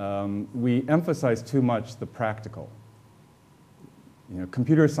 we emphasize too much the practical. You know,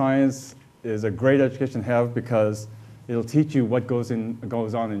 computer science is a great education to have because it'll teach you what goes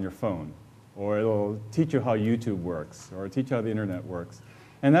on in your phone, or it'll teach you how YouTube works, or teach you how the internet works.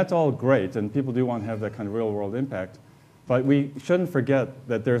 And that's all great, and people do want to have that kind of real-world impact. But we shouldn't forget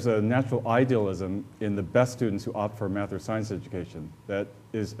that there's a natural idealism in the best students who opt for math or science education that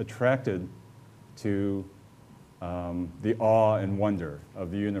is attracted to the awe and wonder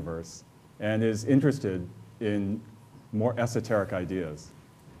of the universe and is interested in more esoteric ideas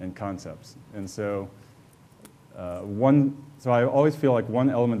and concepts. And so So I always feel like one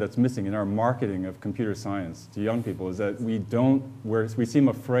element that's missing in our marketing of computer science to young people is that we seem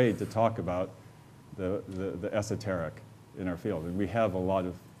afraid to talk about the esoteric in our field. And we have a lot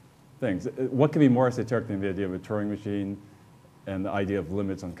of things. What could be more esoteric than the idea of a Turing machine and the idea of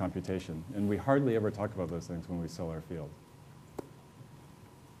limits on computation? And we hardly ever talk about those things when we sell our field.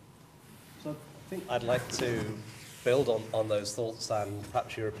 So I think I'd like to build on those thoughts and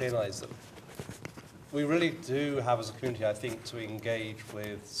perhaps Europeanize them. We really do have, as a community, I think, to engage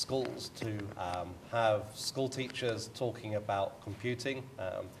with schools, to have school teachers talking about computing.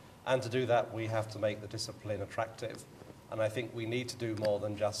 And to do that, we have to make the discipline attractive. And I think we need to do more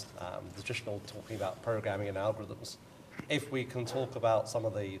than just the traditional talking about programming and algorithms. If we can talk about some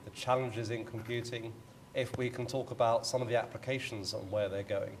of the challenges in computing, if we can talk about some of the applications and where they're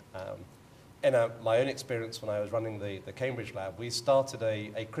going. In my own experience when I was running the Cambridge lab, we started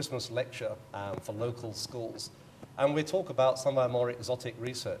a Christmas lecture for local schools. And we talk about some of our more exotic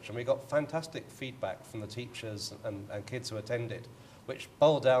research. And we got fantastic feedback from the teachers and kids who attended, which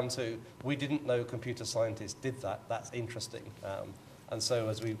boiled down to, we didn't know computer scientists did that. That's interesting. And so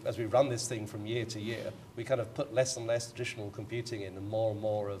as we run this thing from year to year, we kind of put less and less traditional computing in and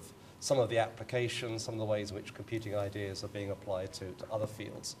more of some of the applications, some of the ways in which computing ideas are being applied to other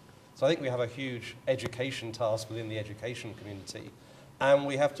fields. So I think we have a huge education task within the education community, and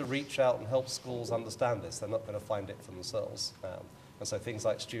we have to reach out and help schools understand this. They're not going to find it for themselves. And so things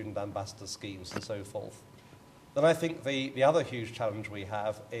like student ambassador schemes and so forth. Then I think the other huge challenge we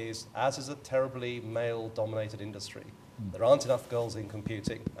have is, as is a terribly male-dominated industry, there aren't enough girls in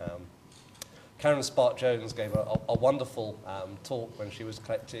computing. Karen Spark-Jones gave a wonderful talk when she was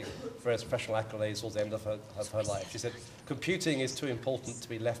collecting various professional accolades towards the end of her life. She said, computing is too important to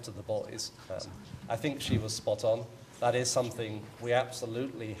be left to the boys. I think she was spot on. That is something we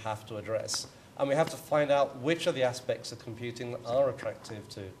absolutely have to address. And we have to find out which of the aspects of computing that are attractive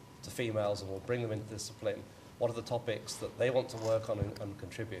to females, and we'll bring them into discipline. What are the topics that they want to work on and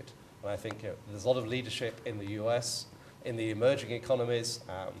contribute? And I think there's a lot of leadership in the US, in the emerging economies.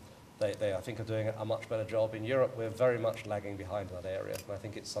 They, I think, are doing a much better job. In Europe, we're very much lagging behind in that area. And I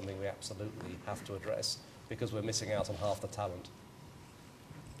think it's something we absolutely have to address because we're missing out on half the talent.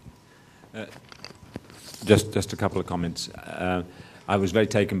 Just a couple of comments. I was very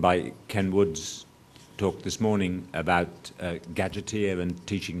taken by Ken Wood's talk this morning about gadgeteer and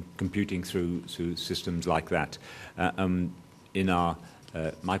teaching computing through systems like that. In our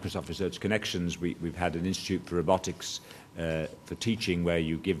Microsoft Research Connections, we've had an Institute for Robotics for teaching where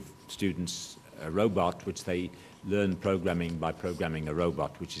you give students a robot which they learn programming by programming a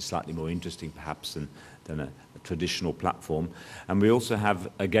robot, which is slightly more interesting perhaps than a traditional platform. And we also have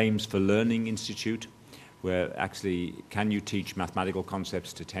a Games for Learning Institute where actually can you teach mathematical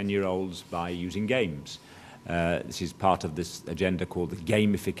concepts to 10-year-olds by using games. This is part of this agenda called the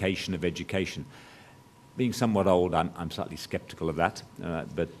gamification of education. Being somewhat old, I'm slightly skeptical of that,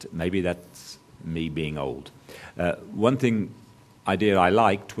 but maybe that's me being old. One idea I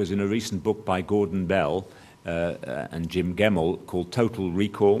liked was in a recent book by Gordon Bell and Jim Gemmell called Total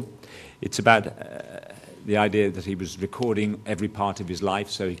Recall. It's about the idea that he was recording every part of his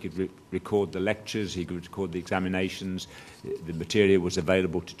life, so he could record the lectures, he could record the examinations, the material was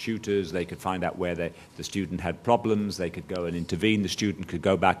available to tutors, they could find out where the student had problems, they could go and intervene, the student could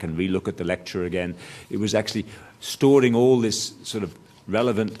go back and relook at the lecture again. It was actually storing all this sort of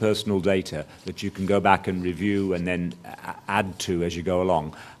relevant personal data that you can go back and review and then add to as you go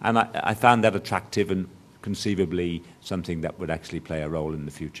along. And I found that attractive and conceivably something that would actually play a role in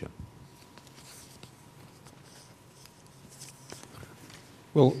the future.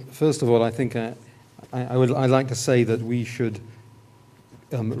 Well, first of all, I think I'd like to say that we should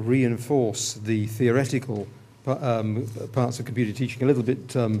reinforce the theoretical parts of computer teaching a little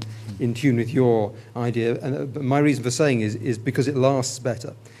bit in tune with your idea. And my reason for saying is because it lasts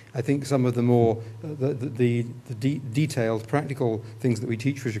better. I think some of the more detailed, practical things that we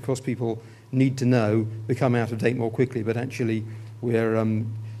teach, which of course people need to know, become out of date more quickly. But actually, we're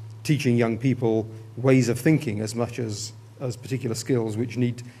teaching young people ways of thinking as much as particular skills which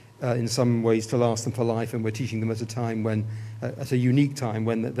need in some ways to last them for life, and we're teaching them at a time when, at a unique time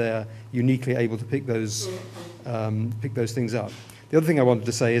when they're uniquely able to pick those things up. The other thing I wanted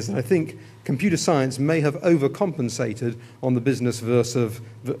to say is that I think computer science may have overcompensated on the business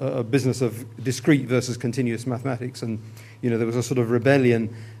of discrete versus continuous mathematics. And there was a sort of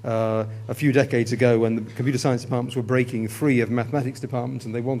rebellion a few decades ago when the computer science departments were breaking free of mathematics departments,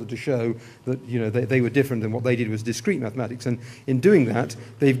 and they wanted to show that they were different, and what they did was discrete mathematics. And in doing that,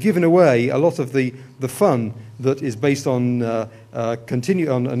 they've given away a lot of the fun that is based on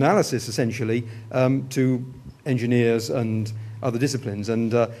on analysis, essentially, to engineers and other disciplines.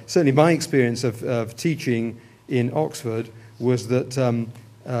 And certainly my experience of teaching in Oxford was that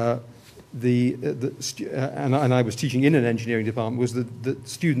and I was teaching in an engineering department, was that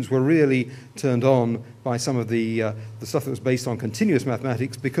students were really turned on by some of the stuff that was based on continuous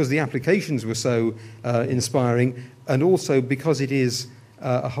mathematics, because the applications were so inspiring, and also because it is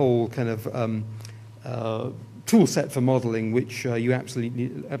a whole kind of tool set for modeling, which you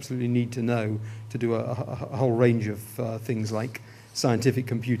absolutely need to know to do a whole range of things like scientific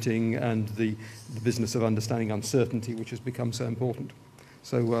computing and the business of understanding uncertainty, which has become so important.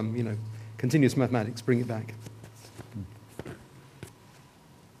 So, you know, continuous mathematics, bring it back.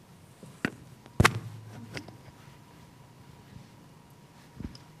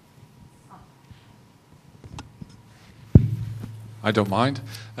 I don't mind.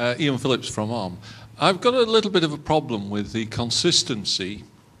 Ian Phillips from ARM. I've got a little bit of a problem with the consistency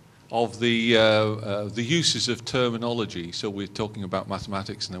of the uses of terminology. So we're talking about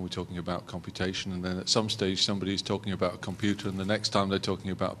mathematics, and then we're talking about computation, and then at some stage somebody's talking about a computer, and the next time they're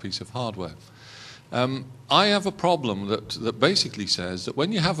talking about a piece of hardware. I have a problem that basically says that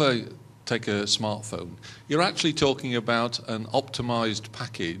when you take a smartphone, you're actually talking about an optimized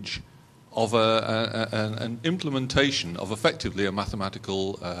package of an implementation of effectively a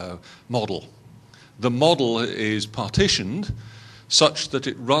mathematical model. The model is partitioned such that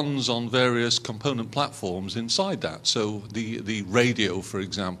it runs on various component platforms inside that. So the radio, for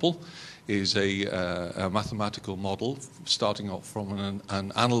example, is a mathematical model starting off from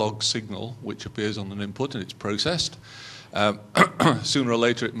an analog signal which appears on an input, and it's processed. Sooner or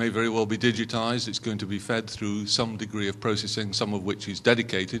later it may very well be digitized. It's going to be fed through some degree of processing, some of which is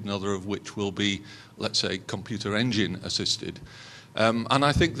dedicated and other of which will be, let's say, computer engine assisted. And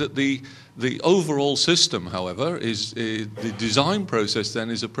I think that the overall system, however, is the design process then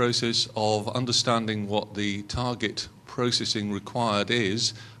is a process of understanding what the target processing required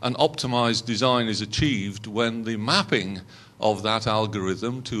is, and optimized design is achieved when the mapping of that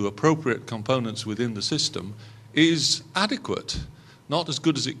algorithm to appropriate components within the system is adequate. Not as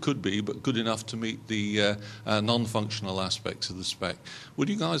good as it could be, but good enough to meet the non-functional aspects of the spec. Would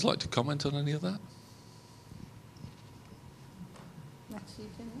you guys like to comment on any of that?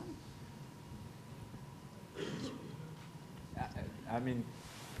 I mean,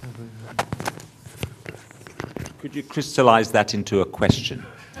 could you crystallize that into a question?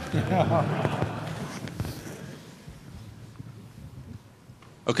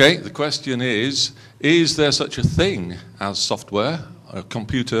 Okay, the question is there such a thing as software, a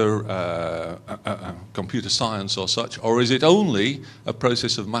computer science or such, or is it only a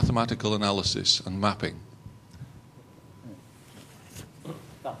process of mathematical analysis and mapping?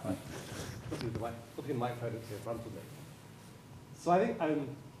 Putting the microphone in front of me. So I think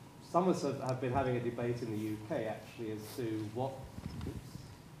some of us have been having a debate in the UK actually as to what.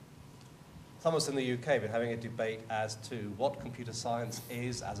 Some of us in the UK have been having a debate as to what computer science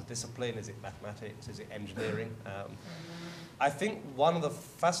is as a discipline. Is it mathematics? Is it engineering? I think one of the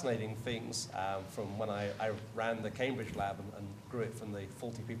fascinating things from when I ran the Cambridge lab and grew it from the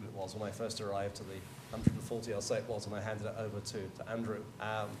 40 people it was when I first arrived to the 140 or so it was when I handed it over to Andrew,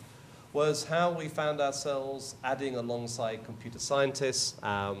 was how we found ourselves adding alongside computer scientists,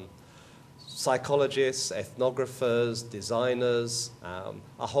 psychologists, ethnographers, designers,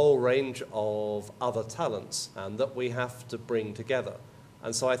 a whole range of other talents that we have to bring together.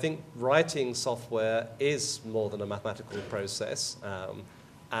 And so I think writing software is more than a mathematical process,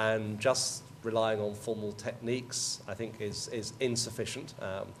 and just relying on formal techniques, I think, is insufficient.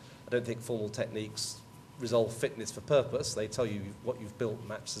 I don't think formal techniques resolve fitness for purpose. They tell you what you've built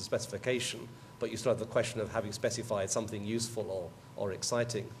matches the specification, but you still have the question of having specified something useful or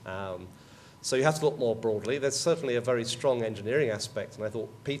exciting. So you have to look more broadly. There's certainly a very strong engineering aspect, and I thought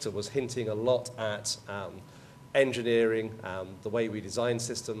Peter was hinting a lot at engineering, the way we design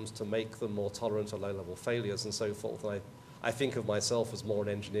systems to make them more tolerant of low-level failures and so forth. And I think of myself as more an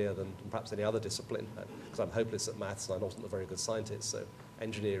engineer than perhaps any other discipline, because I'm hopeless at maths and I'm not a very good scientist, so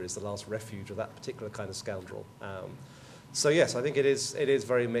engineer is the last refuge of that particular kind of scoundrel. So yes, I think it is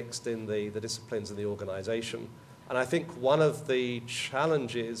very mixed in the disciplines in the organisation. And I think one of the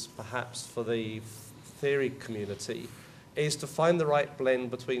challenges perhaps for the theory community is to find the right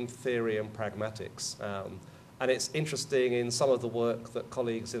blend between theory and pragmatics. And it's interesting in some of the work that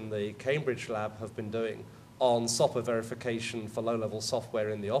colleagues in the Cambridge lab have been doing on SOPR verification for low-level software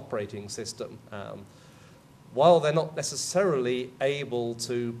in the operating system. While they're not necessarily able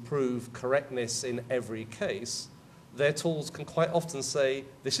to prove correctness in every case, their tools can quite often say,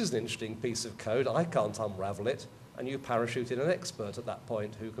 this is an interesting piece of code, I can't unravel it, and you parachute in an expert at that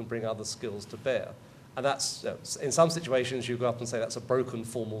point who can bring other skills to bear. And that's, in some situations, you go up and say that's a broken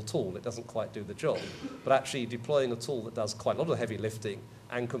formal tool. It doesn't quite do the job. But actually deploying a tool that does quite a lot of heavy lifting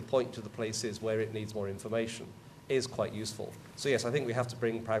and can point to the places where it needs more information is quite useful. So yes, I think we have to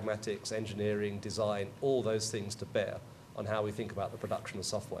bring pragmatics, engineering, design, all those things to bear on how we think about the production of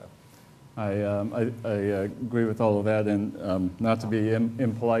software. I agree with all of that, and not to be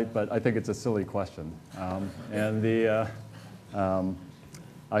impolite, but I think it's a silly question.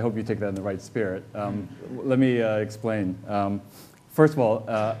 I hope you take that in the right spirit. Let me explain. First of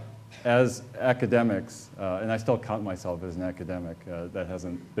all, as academics, and I still count myself as an academic, that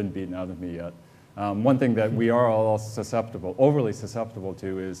hasn't been beaten out of me yet. One thing that we are all susceptible, overly susceptible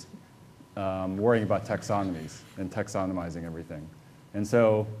to, is worrying about taxonomies and taxonomizing everything. And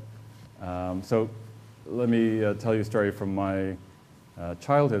so let me tell you a story from my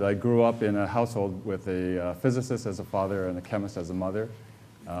childhood. I grew up in a household with a physicist as a father and a chemist as a mother.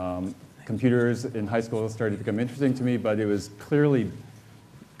 Computers in high school started to become interesting to me, but it was clearly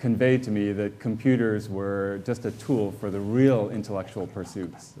conveyed to me that computers were just a tool for the real intellectual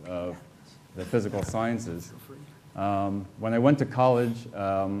pursuits of the physical sciences. When I went to college,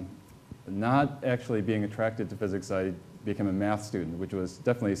 not actually being attracted to physics, I became a math student, which was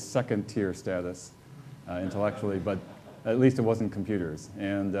definitely second-tier status intellectually, but at least it wasn't computers.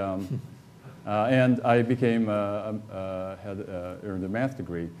 And I became earned a math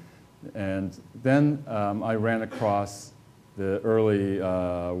degree. And then I ran across the early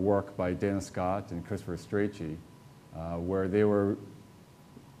work by Dana Scott and Christopher Strachey, where they were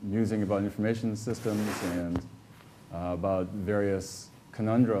musing about information systems and about various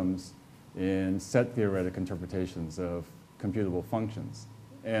conundrums in set theoretic interpretations of computable functions.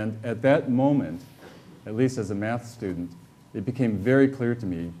 And at that moment, at least as a math student, it became very clear to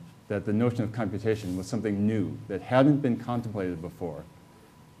me that the notion of computation was something new that hadn't been contemplated before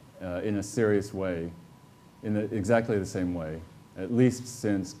in a serious way, in exactly the same way, at least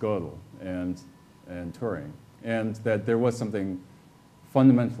since Gödel and Turing, and that there was something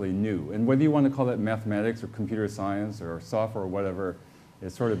fundamentally new. And whether you want to call that mathematics or computer science or software or whatever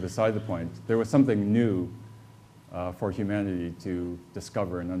is sort of beside the point. There was something new for humanity to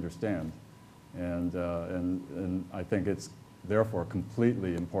discover and understand. And I think it's therefore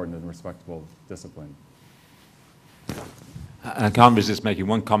completely important and respectable discipline. I can't resist making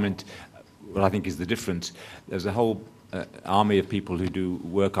one comment, what I think is the difference. There's a whole army of people who do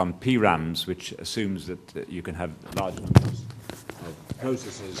work on PRAMs, which assumes that you can have large numbers of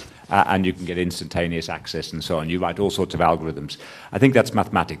processors and you can get instantaneous access and so on. You write all sorts of algorithms. I think that's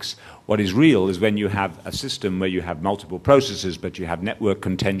mathematics. What is real is when you have a system where you have multiple processors, but you have network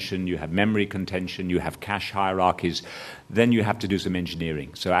contention, you have memory contention, you have cache hierarchies, then you have to do some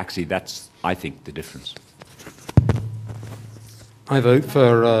engineering. So actually that's, I think, the difference. I vote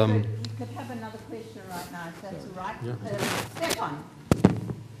for... You could have another question right now, if that's all right. Yeah. Stefan.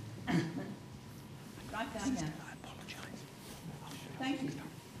 Right down here. I apologize. Thank you.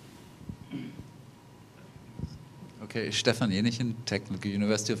 Okay, Stefan Jenichen, Technical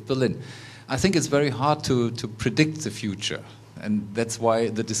University of Berlin. I think it's very hard to predict the future, and that's why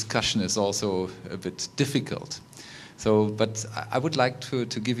the discussion is also a bit difficult. So, but I would like to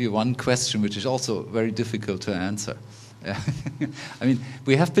give you one question, which is also very difficult to answer. I mean,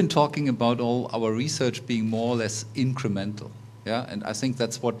 we have been talking about all our research being more or less incremental, yeah, and I think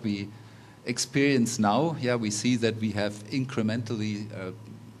that's what we experience now. Yeah, we see that we have incrementally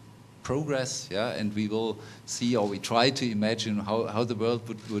progress, yeah, and we will see, or we try to imagine how the world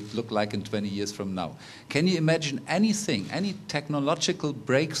would look like in 20 years from now. Can you imagine anything, any technological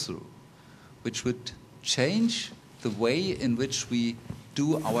breakthrough, which would change the way in which we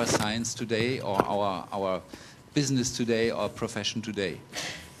do our science today, or our business today, or profession today?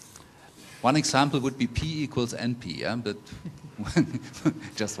 One example would be P equals NP, yeah? But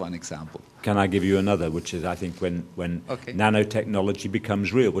just one example. Can I give you another, which is, I think, when okay. nanotechnology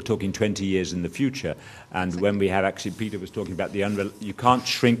becomes real, we're talking 20 years in the future, and exactly. when we have, actually, Peter was talking about you can't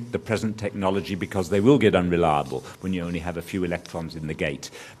shrink the present technology because they will get unreliable when you only have a few electrons in the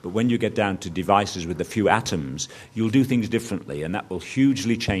gate. But when you get down to devices with a few atoms, you'll do things differently, and that will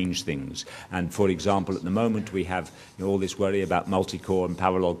hugely change things. And for example, at the moment we have all this worry about multi-core and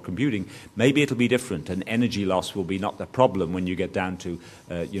parallel computing. Maybe it'll be different, and energy loss will be not the problem when you get down to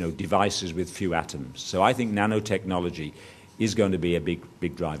devices with few atoms. So I think nanotechnology is going to be a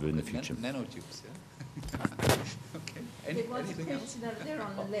big driver in the future. Nanotubes, yeah. Okay. There was a question over there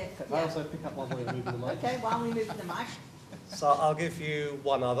on the left. Can I also pick up one while you're moving the mic? Okay, while we move the mic. So I'll give you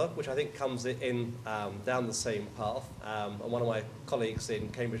one other, which I think comes in down the same path. And one of my colleagues in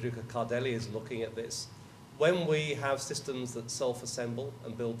Cambridge, Luca Cardelli, is looking at this. When we have systems that self-assemble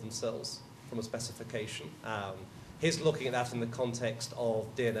and build themselves, from a specification. He's looking at that in the context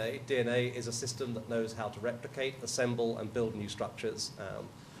of DNA. DNA is a system that knows how to replicate, assemble, and build new structures.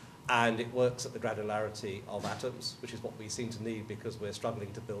 And it works at the granularity of atoms, which is what we seem to need because we're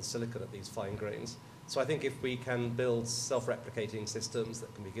struggling to build silicon at these fine grains. So I think if we can build self-replicating systems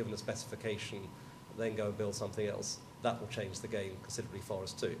that can be given a specification, then go and build something else, that will change the game considerably for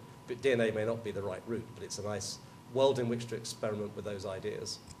us too. But DNA may not be the right route, but it's a nice world in which to experiment with those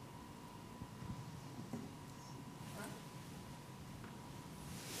ideas.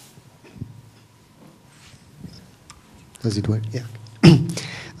 Does it work? Yeah.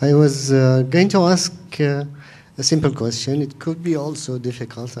 I was going to ask a simple question. It could be also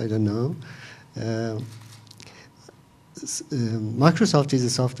difficult, I don't know. Microsoft is a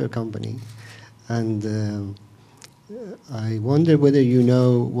software company, and I wonder whether you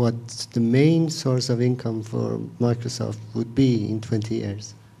know what the main source of income for Microsoft would be in 20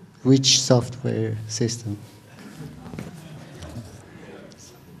 years. Which software system?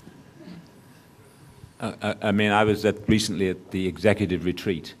 I mean, I was recently at the executive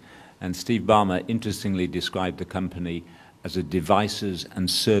retreat, and Steve Ballmer interestingly described the company as a devices and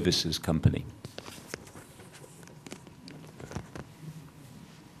services company.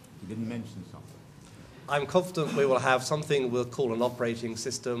 He didn't mention something. I'm confident we will have something we'll call an operating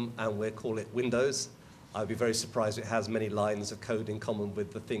system, and we'll call it Windows. I'd be very surprised if it has many lines of code in common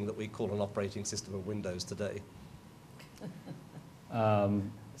with the thing that we call an operating system of Windows today.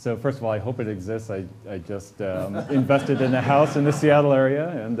 So first of all, I hope it exists. I just invested in a house in the Seattle area,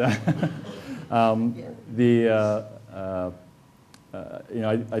 and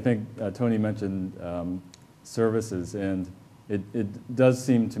I think Tony mentioned services, and it does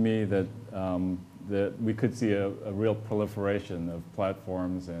seem to me that that we could see a real proliferation of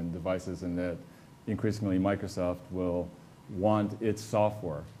platforms and devices, and that increasingly Microsoft will want its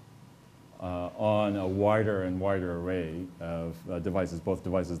software on a wider and wider array of devices, both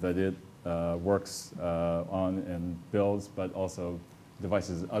devices that it works on and builds, but also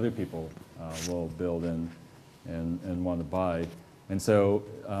devices other people will build and want to buy. And so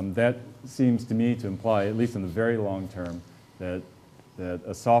that seems to me to imply, at least in the very long term, that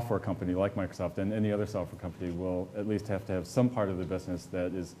a software company like Microsoft and any other software company will at least have to have some part of the business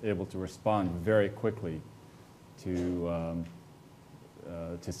that is able to respond very quickly to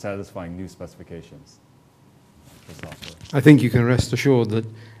satisfying new specifications for software. I think you can rest assured that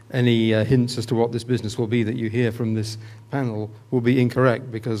any hints as to what this business will be that you hear from this panel will be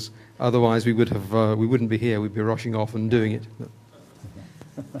incorrect, because otherwise we wouldn't be here. We'd be rushing off and doing it.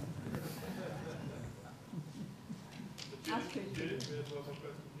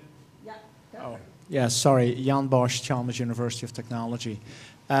 Oh, yeah, sorry. Jan Bosch, Chalmers University of Technology.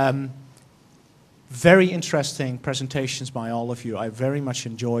 Very interesting presentations by all of you. I very much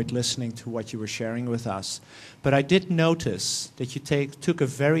enjoyed listening to what you were sharing with us. But I did notice that you took a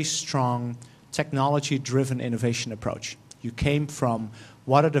very strong technology-driven innovation approach. You came from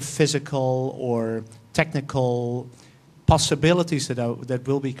what are the physical or technical possibilities that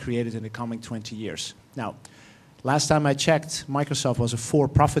will be created in the coming 20 years. Now, last time I checked, Microsoft was a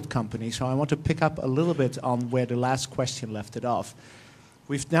for-profit company, so I want to pick up a little bit on where the last question left it off.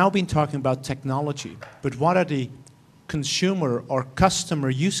 We've now been talking about technology, but what are the consumer or customer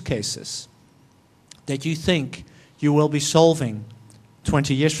use cases that you think you will be solving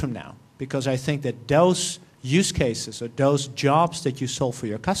 20 years from now? Because I think that those use cases or those jobs that you solve for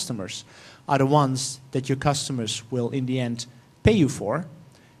your customers are the ones that your customers will in the end pay you for,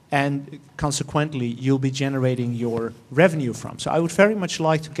 and consequently you'll be generating your revenue from. So I would very much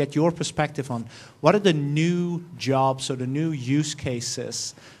like to get your perspective on what are the new jobs or the new use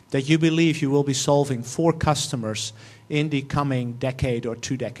cases that you believe you will be solving for customers in the coming decade or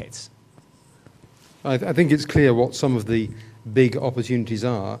 2 decades. I think it's clear what some of the big opportunities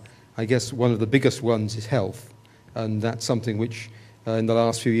are. I guess one of the biggest ones is health, and that's something which in the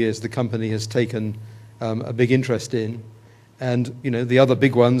last few years the company has taken a big interest in. And the other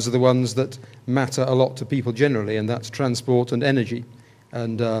big ones are the ones that matter a lot to people generally, and that's transport and energy.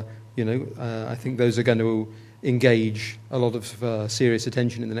 And I think those are going to engage a lot of serious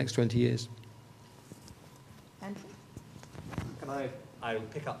attention in the next 20 years. Andrew? Can I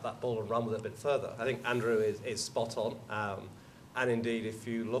pick up that ball and run with it a bit further? I think Andrew is spot on. And indeed, if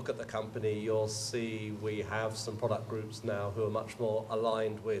you look at the company, you'll see we have some product groups now who are much more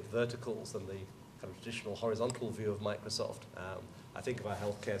aligned with verticals than the kind of traditional horizontal view of Microsoft. I think of our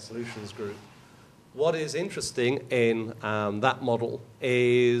healthcare solutions group, What is interesting in that model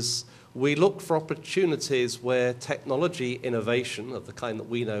is we look for opportunities where technology innovation of the kind that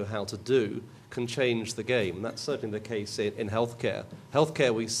we know how to do can change the game. And that's certainly the case in healthcare.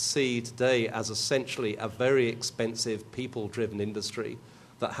 Healthcare we see today as essentially a very expensive, people-driven industry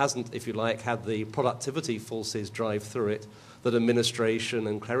that hasn't, if you like, had the productivity forces drive through it, that administration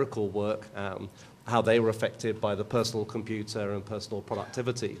and clerical work, how they were affected by the personal computer and personal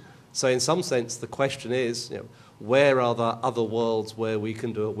productivity. So in some sense, the question is, where are the other worlds where we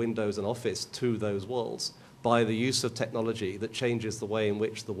can do a Windows and Office to those worlds by the use of technology that changes the way in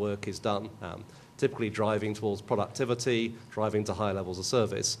which the work is done, typically driving towards productivity, driving to higher levels of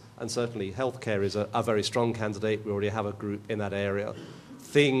service. And certainly healthcare is a very strong candidate. We already have a group in that area.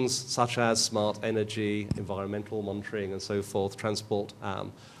 Things such as smart energy, environmental monitoring and so forth, transport,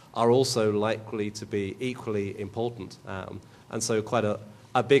 are also likely to be equally important. And so quite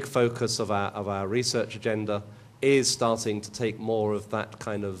a big focus of our research agenda is starting to take more of that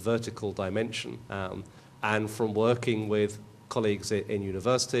kind of vertical dimension. And from working with colleagues in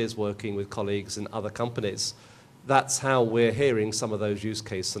universities, working with colleagues in other companies, that's how we're hearing some of those use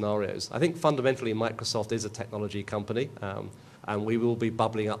case scenarios. I think fundamentally Microsoft is a technology company, and we will be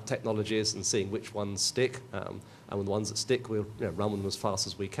bubbling up technologies and seeing which ones stick. And with the ones that stick, we'll run them as fast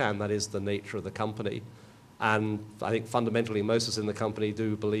as we can. That is the nature of the company. And I think fundamentally most of us in the company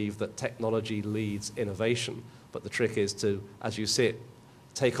do believe that technology leads innovation. But the trick is to, as you see it,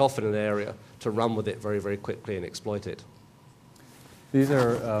 take off in an area, to run with it very, very quickly and exploit it. These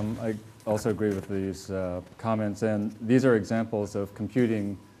are, I also agree with these comments, and these are examples of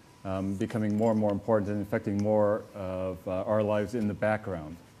computing becoming more and more important and affecting more of our lives in the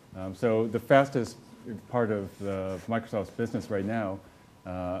background. So the fastest part of Microsoft's business right now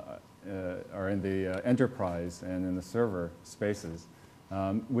are in the enterprise and in the server spaces,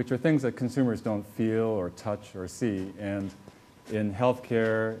 which are things that consumers don't feel or touch or see. And in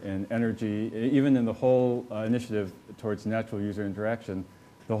healthcare, in energy, even in the whole initiative towards natural user interaction,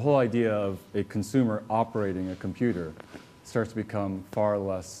 the whole idea of a consumer operating a computer starts to become far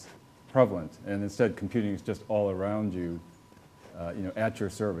less prevalent. And instead, computing is just all around you, at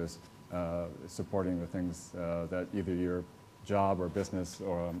your service, supporting the things that either your job or business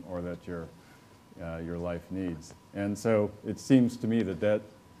or that your life needs. And so it seems to me that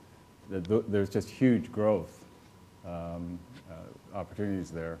there's just huge growth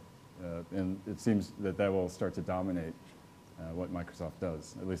opportunities there, and it seems that will start to dominate what Microsoft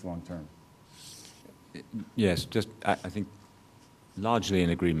does, at least long term. Yes, I think largely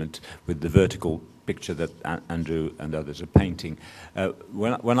in agreement with the vertical picture that Andrew and others are painting.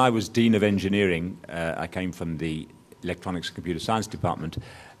 When I was Dean of Engineering, I came from the Electronics and Computer Science Department,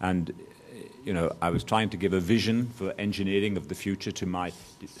 and I was trying to give a vision for engineering of the future to my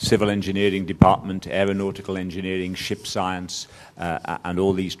civil engineering department, aeronautical engineering, ship science, and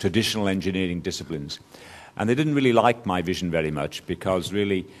all these traditional engineering disciplines. And they didn't really like my vision very much, because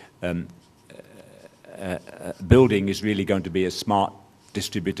really building is really going to be a smart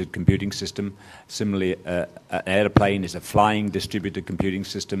distributed computing system. Similarly, an airplane is a flying distributed computing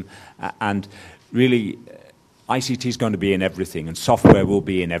system, and really ICT is going to be in everything, and software will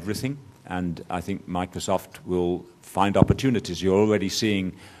be in everything. And I think Microsoft will find opportunities. You're already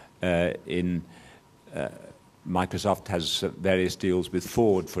seeing Microsoft has various deals with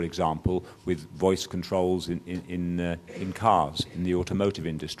Ford, for example, with voice controls in cars, in the automotive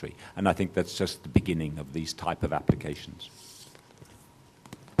industry. And I think that's just the beginning of these type of applications.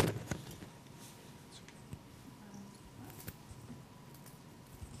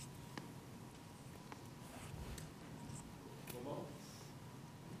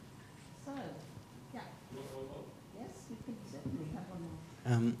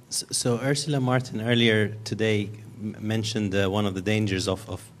 So Ursula Martin earlier today mentioned one of the dangers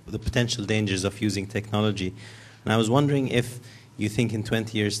of the potential dangers of using technology. And I was wondering if you think in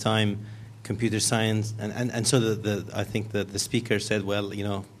 20 years' time, computer science, and so I think that the speaker said, well,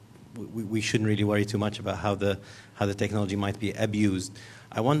 we shouldn't really worry too much about how the technology might be abused.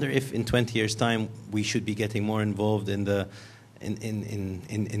 I wonder if in 20 years' time we should be getting more involved in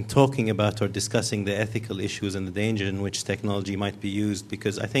talking about or discussing the ethical issues and the danger in which technology might be used,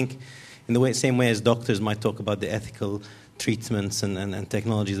 because I think in the same way as doctors might talk about the ethical treatments and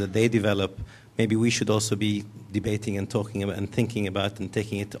technologies that they develop, maybe we should also be debating and talking about and thinking about and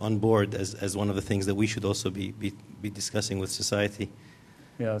taking it on board as one of the things that we should also be discussing with society.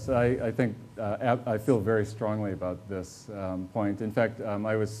 Yes, I think I feel very strongly about this point. In fact,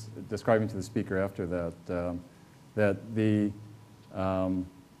 I was describing to the speaker after that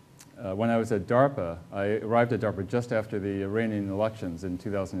when I was at DARPA, I arrived at DARPA just after the Iranian elections in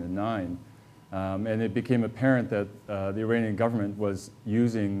 2009, And it became apparent that the Iranian government was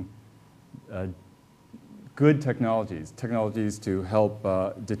using good technologies to help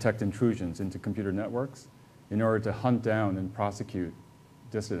detect intrusions into computer networks in order to hunt down and prosecute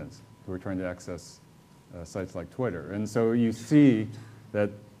dissidents who were trying to access sites like Twitter. And so you see that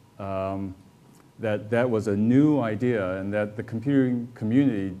that was a new idea, and that the computing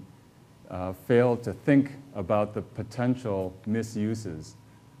community failed to think about the potential misuses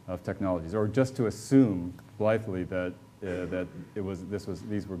of technologies, or just to assume blithely that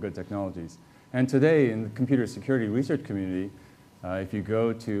these were good technologies. And today, in the computer security research community, if you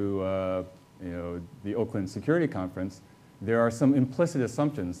go to the Oakland Security Conference, there are some implicit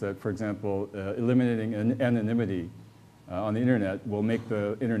assumptions that, for example, eliminating anonymity on the internet will make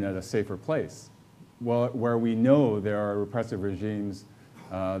the internet a safer place. Well, where we know there are repressive regimes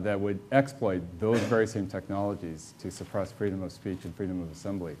that would exploit those very same technologies to suppress freedom of speech and freedom of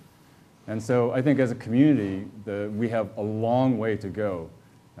assembly. And so I think as a community, we have a long way to go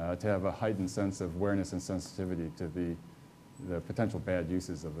to have a heightened sense of awareness and sensitivity to the potential bad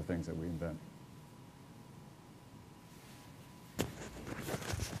uses of the things that we invent.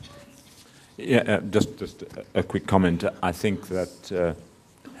 Yeah, just a quick comment. I think that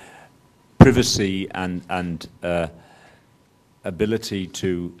privacy and ability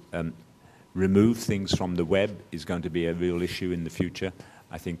to remove things from the web is going to be a real issue in the future.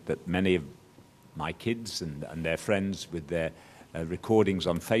 I think that many of my kids and their friends with their recordings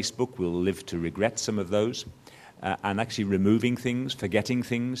on Facebook will live to regret some of those. And actually removing things, forgetting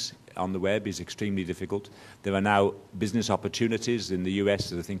things on the web is extremely difficult. There are now business opportunities in the US.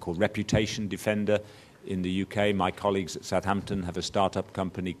 There's a thing called Reputation Defender. In the UK, my colleagues at Southampton have a startup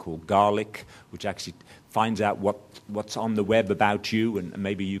company called Garlic, which actually finds out what's on the web about you, and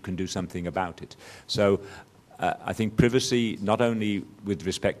maybe you can do something about it. So I think privacy, not only with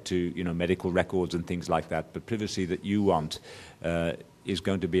respect to medical records and things like that, but privacy that you want is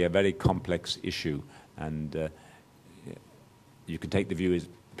going to be a very complex issue. And you can take the view as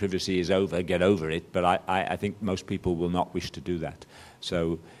privacy is over, get over it, but I think most people will not wish to do that.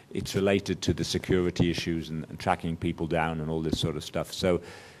 So it's related to the security issues and tracking people down and all this sort of stuff. So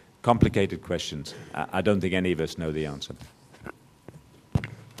complicated questions. I don't think any of us know the answer.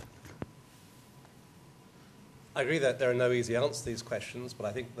 I agree that there are no easy answers to these questions, but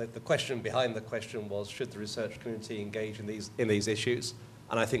I think that the question behind the question was, should the research community engage in these issues?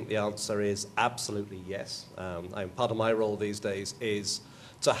 And I think the answer is absolutely yes. Part of my role these days is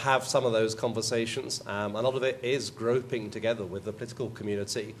to have some of those conversations. A lot of it is groping together with the political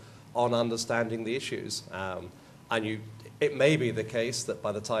community on understanding the issues. It may be the case that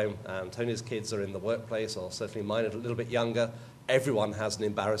by the time Tony's kids are in the workplace, or certainly mine are a little bit younger, everyone has an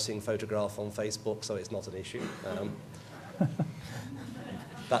embarrassing photograph on Facebook, so it's not an issue.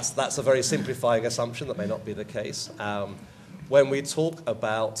 That's a very simplifying assumption. That may not be the case. When we talk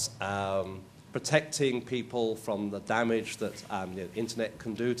about protecting people from the damage that the internet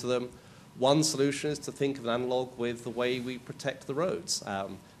can do to them, one solution is to think of an analogue with the way we protect the roads.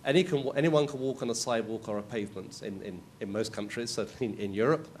 Anyone can walk on a sidewalk or a pavement in most countries, certainly in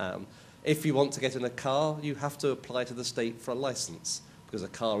Europe. If you want to get in a car, you have to apply to the state for a license, because a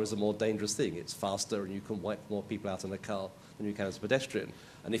car is a more dangerous thing. It's faster, and you can wipe more people out in a car than you can as a pedestrian.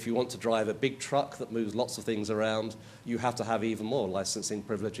 And if you want to drive a big truck that moves lots of things around, you have to have even more licensing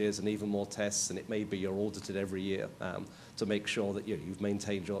privileges and even more tests, and it may be you're audited every year to make sure that you've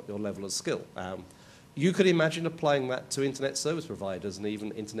maintained your level of skill. You could imagine applying that to internet service providers and even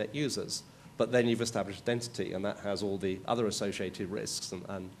internet users, but then you've established identity, and that has all the other associated risks,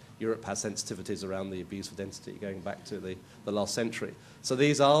 and Europe has sensitivities around the abuse of identity going back to the last century. So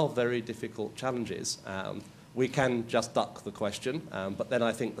these are very difficult challenges. We can just duck the question, but then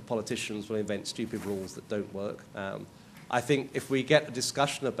I think the politicians will invent stupid rules that don't work. I think if we get a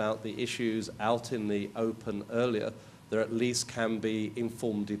discussion about the issues out in the open earlier, there at least can be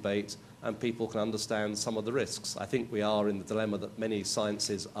informed debate and people can understand some of the risks. I think we are in the dilemma that many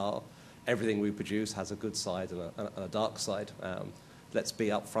sciences are. Everything we produce has a good side and a dark side. Let's be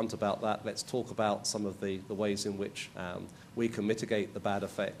upfront about that. Let's talk about some of the ways in which we can mitigate the bad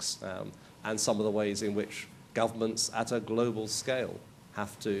effects and some of the ways in which governments at a global scale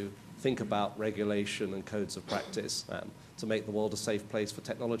have to think about regulation and codes of practice to make the world a safe place for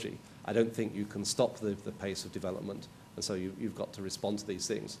technology. I don't think you can stop the pace of development, and so you've got to respond to these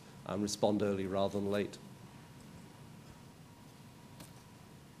things and respond early rather than late.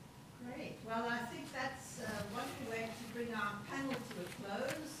 Great. Well, I think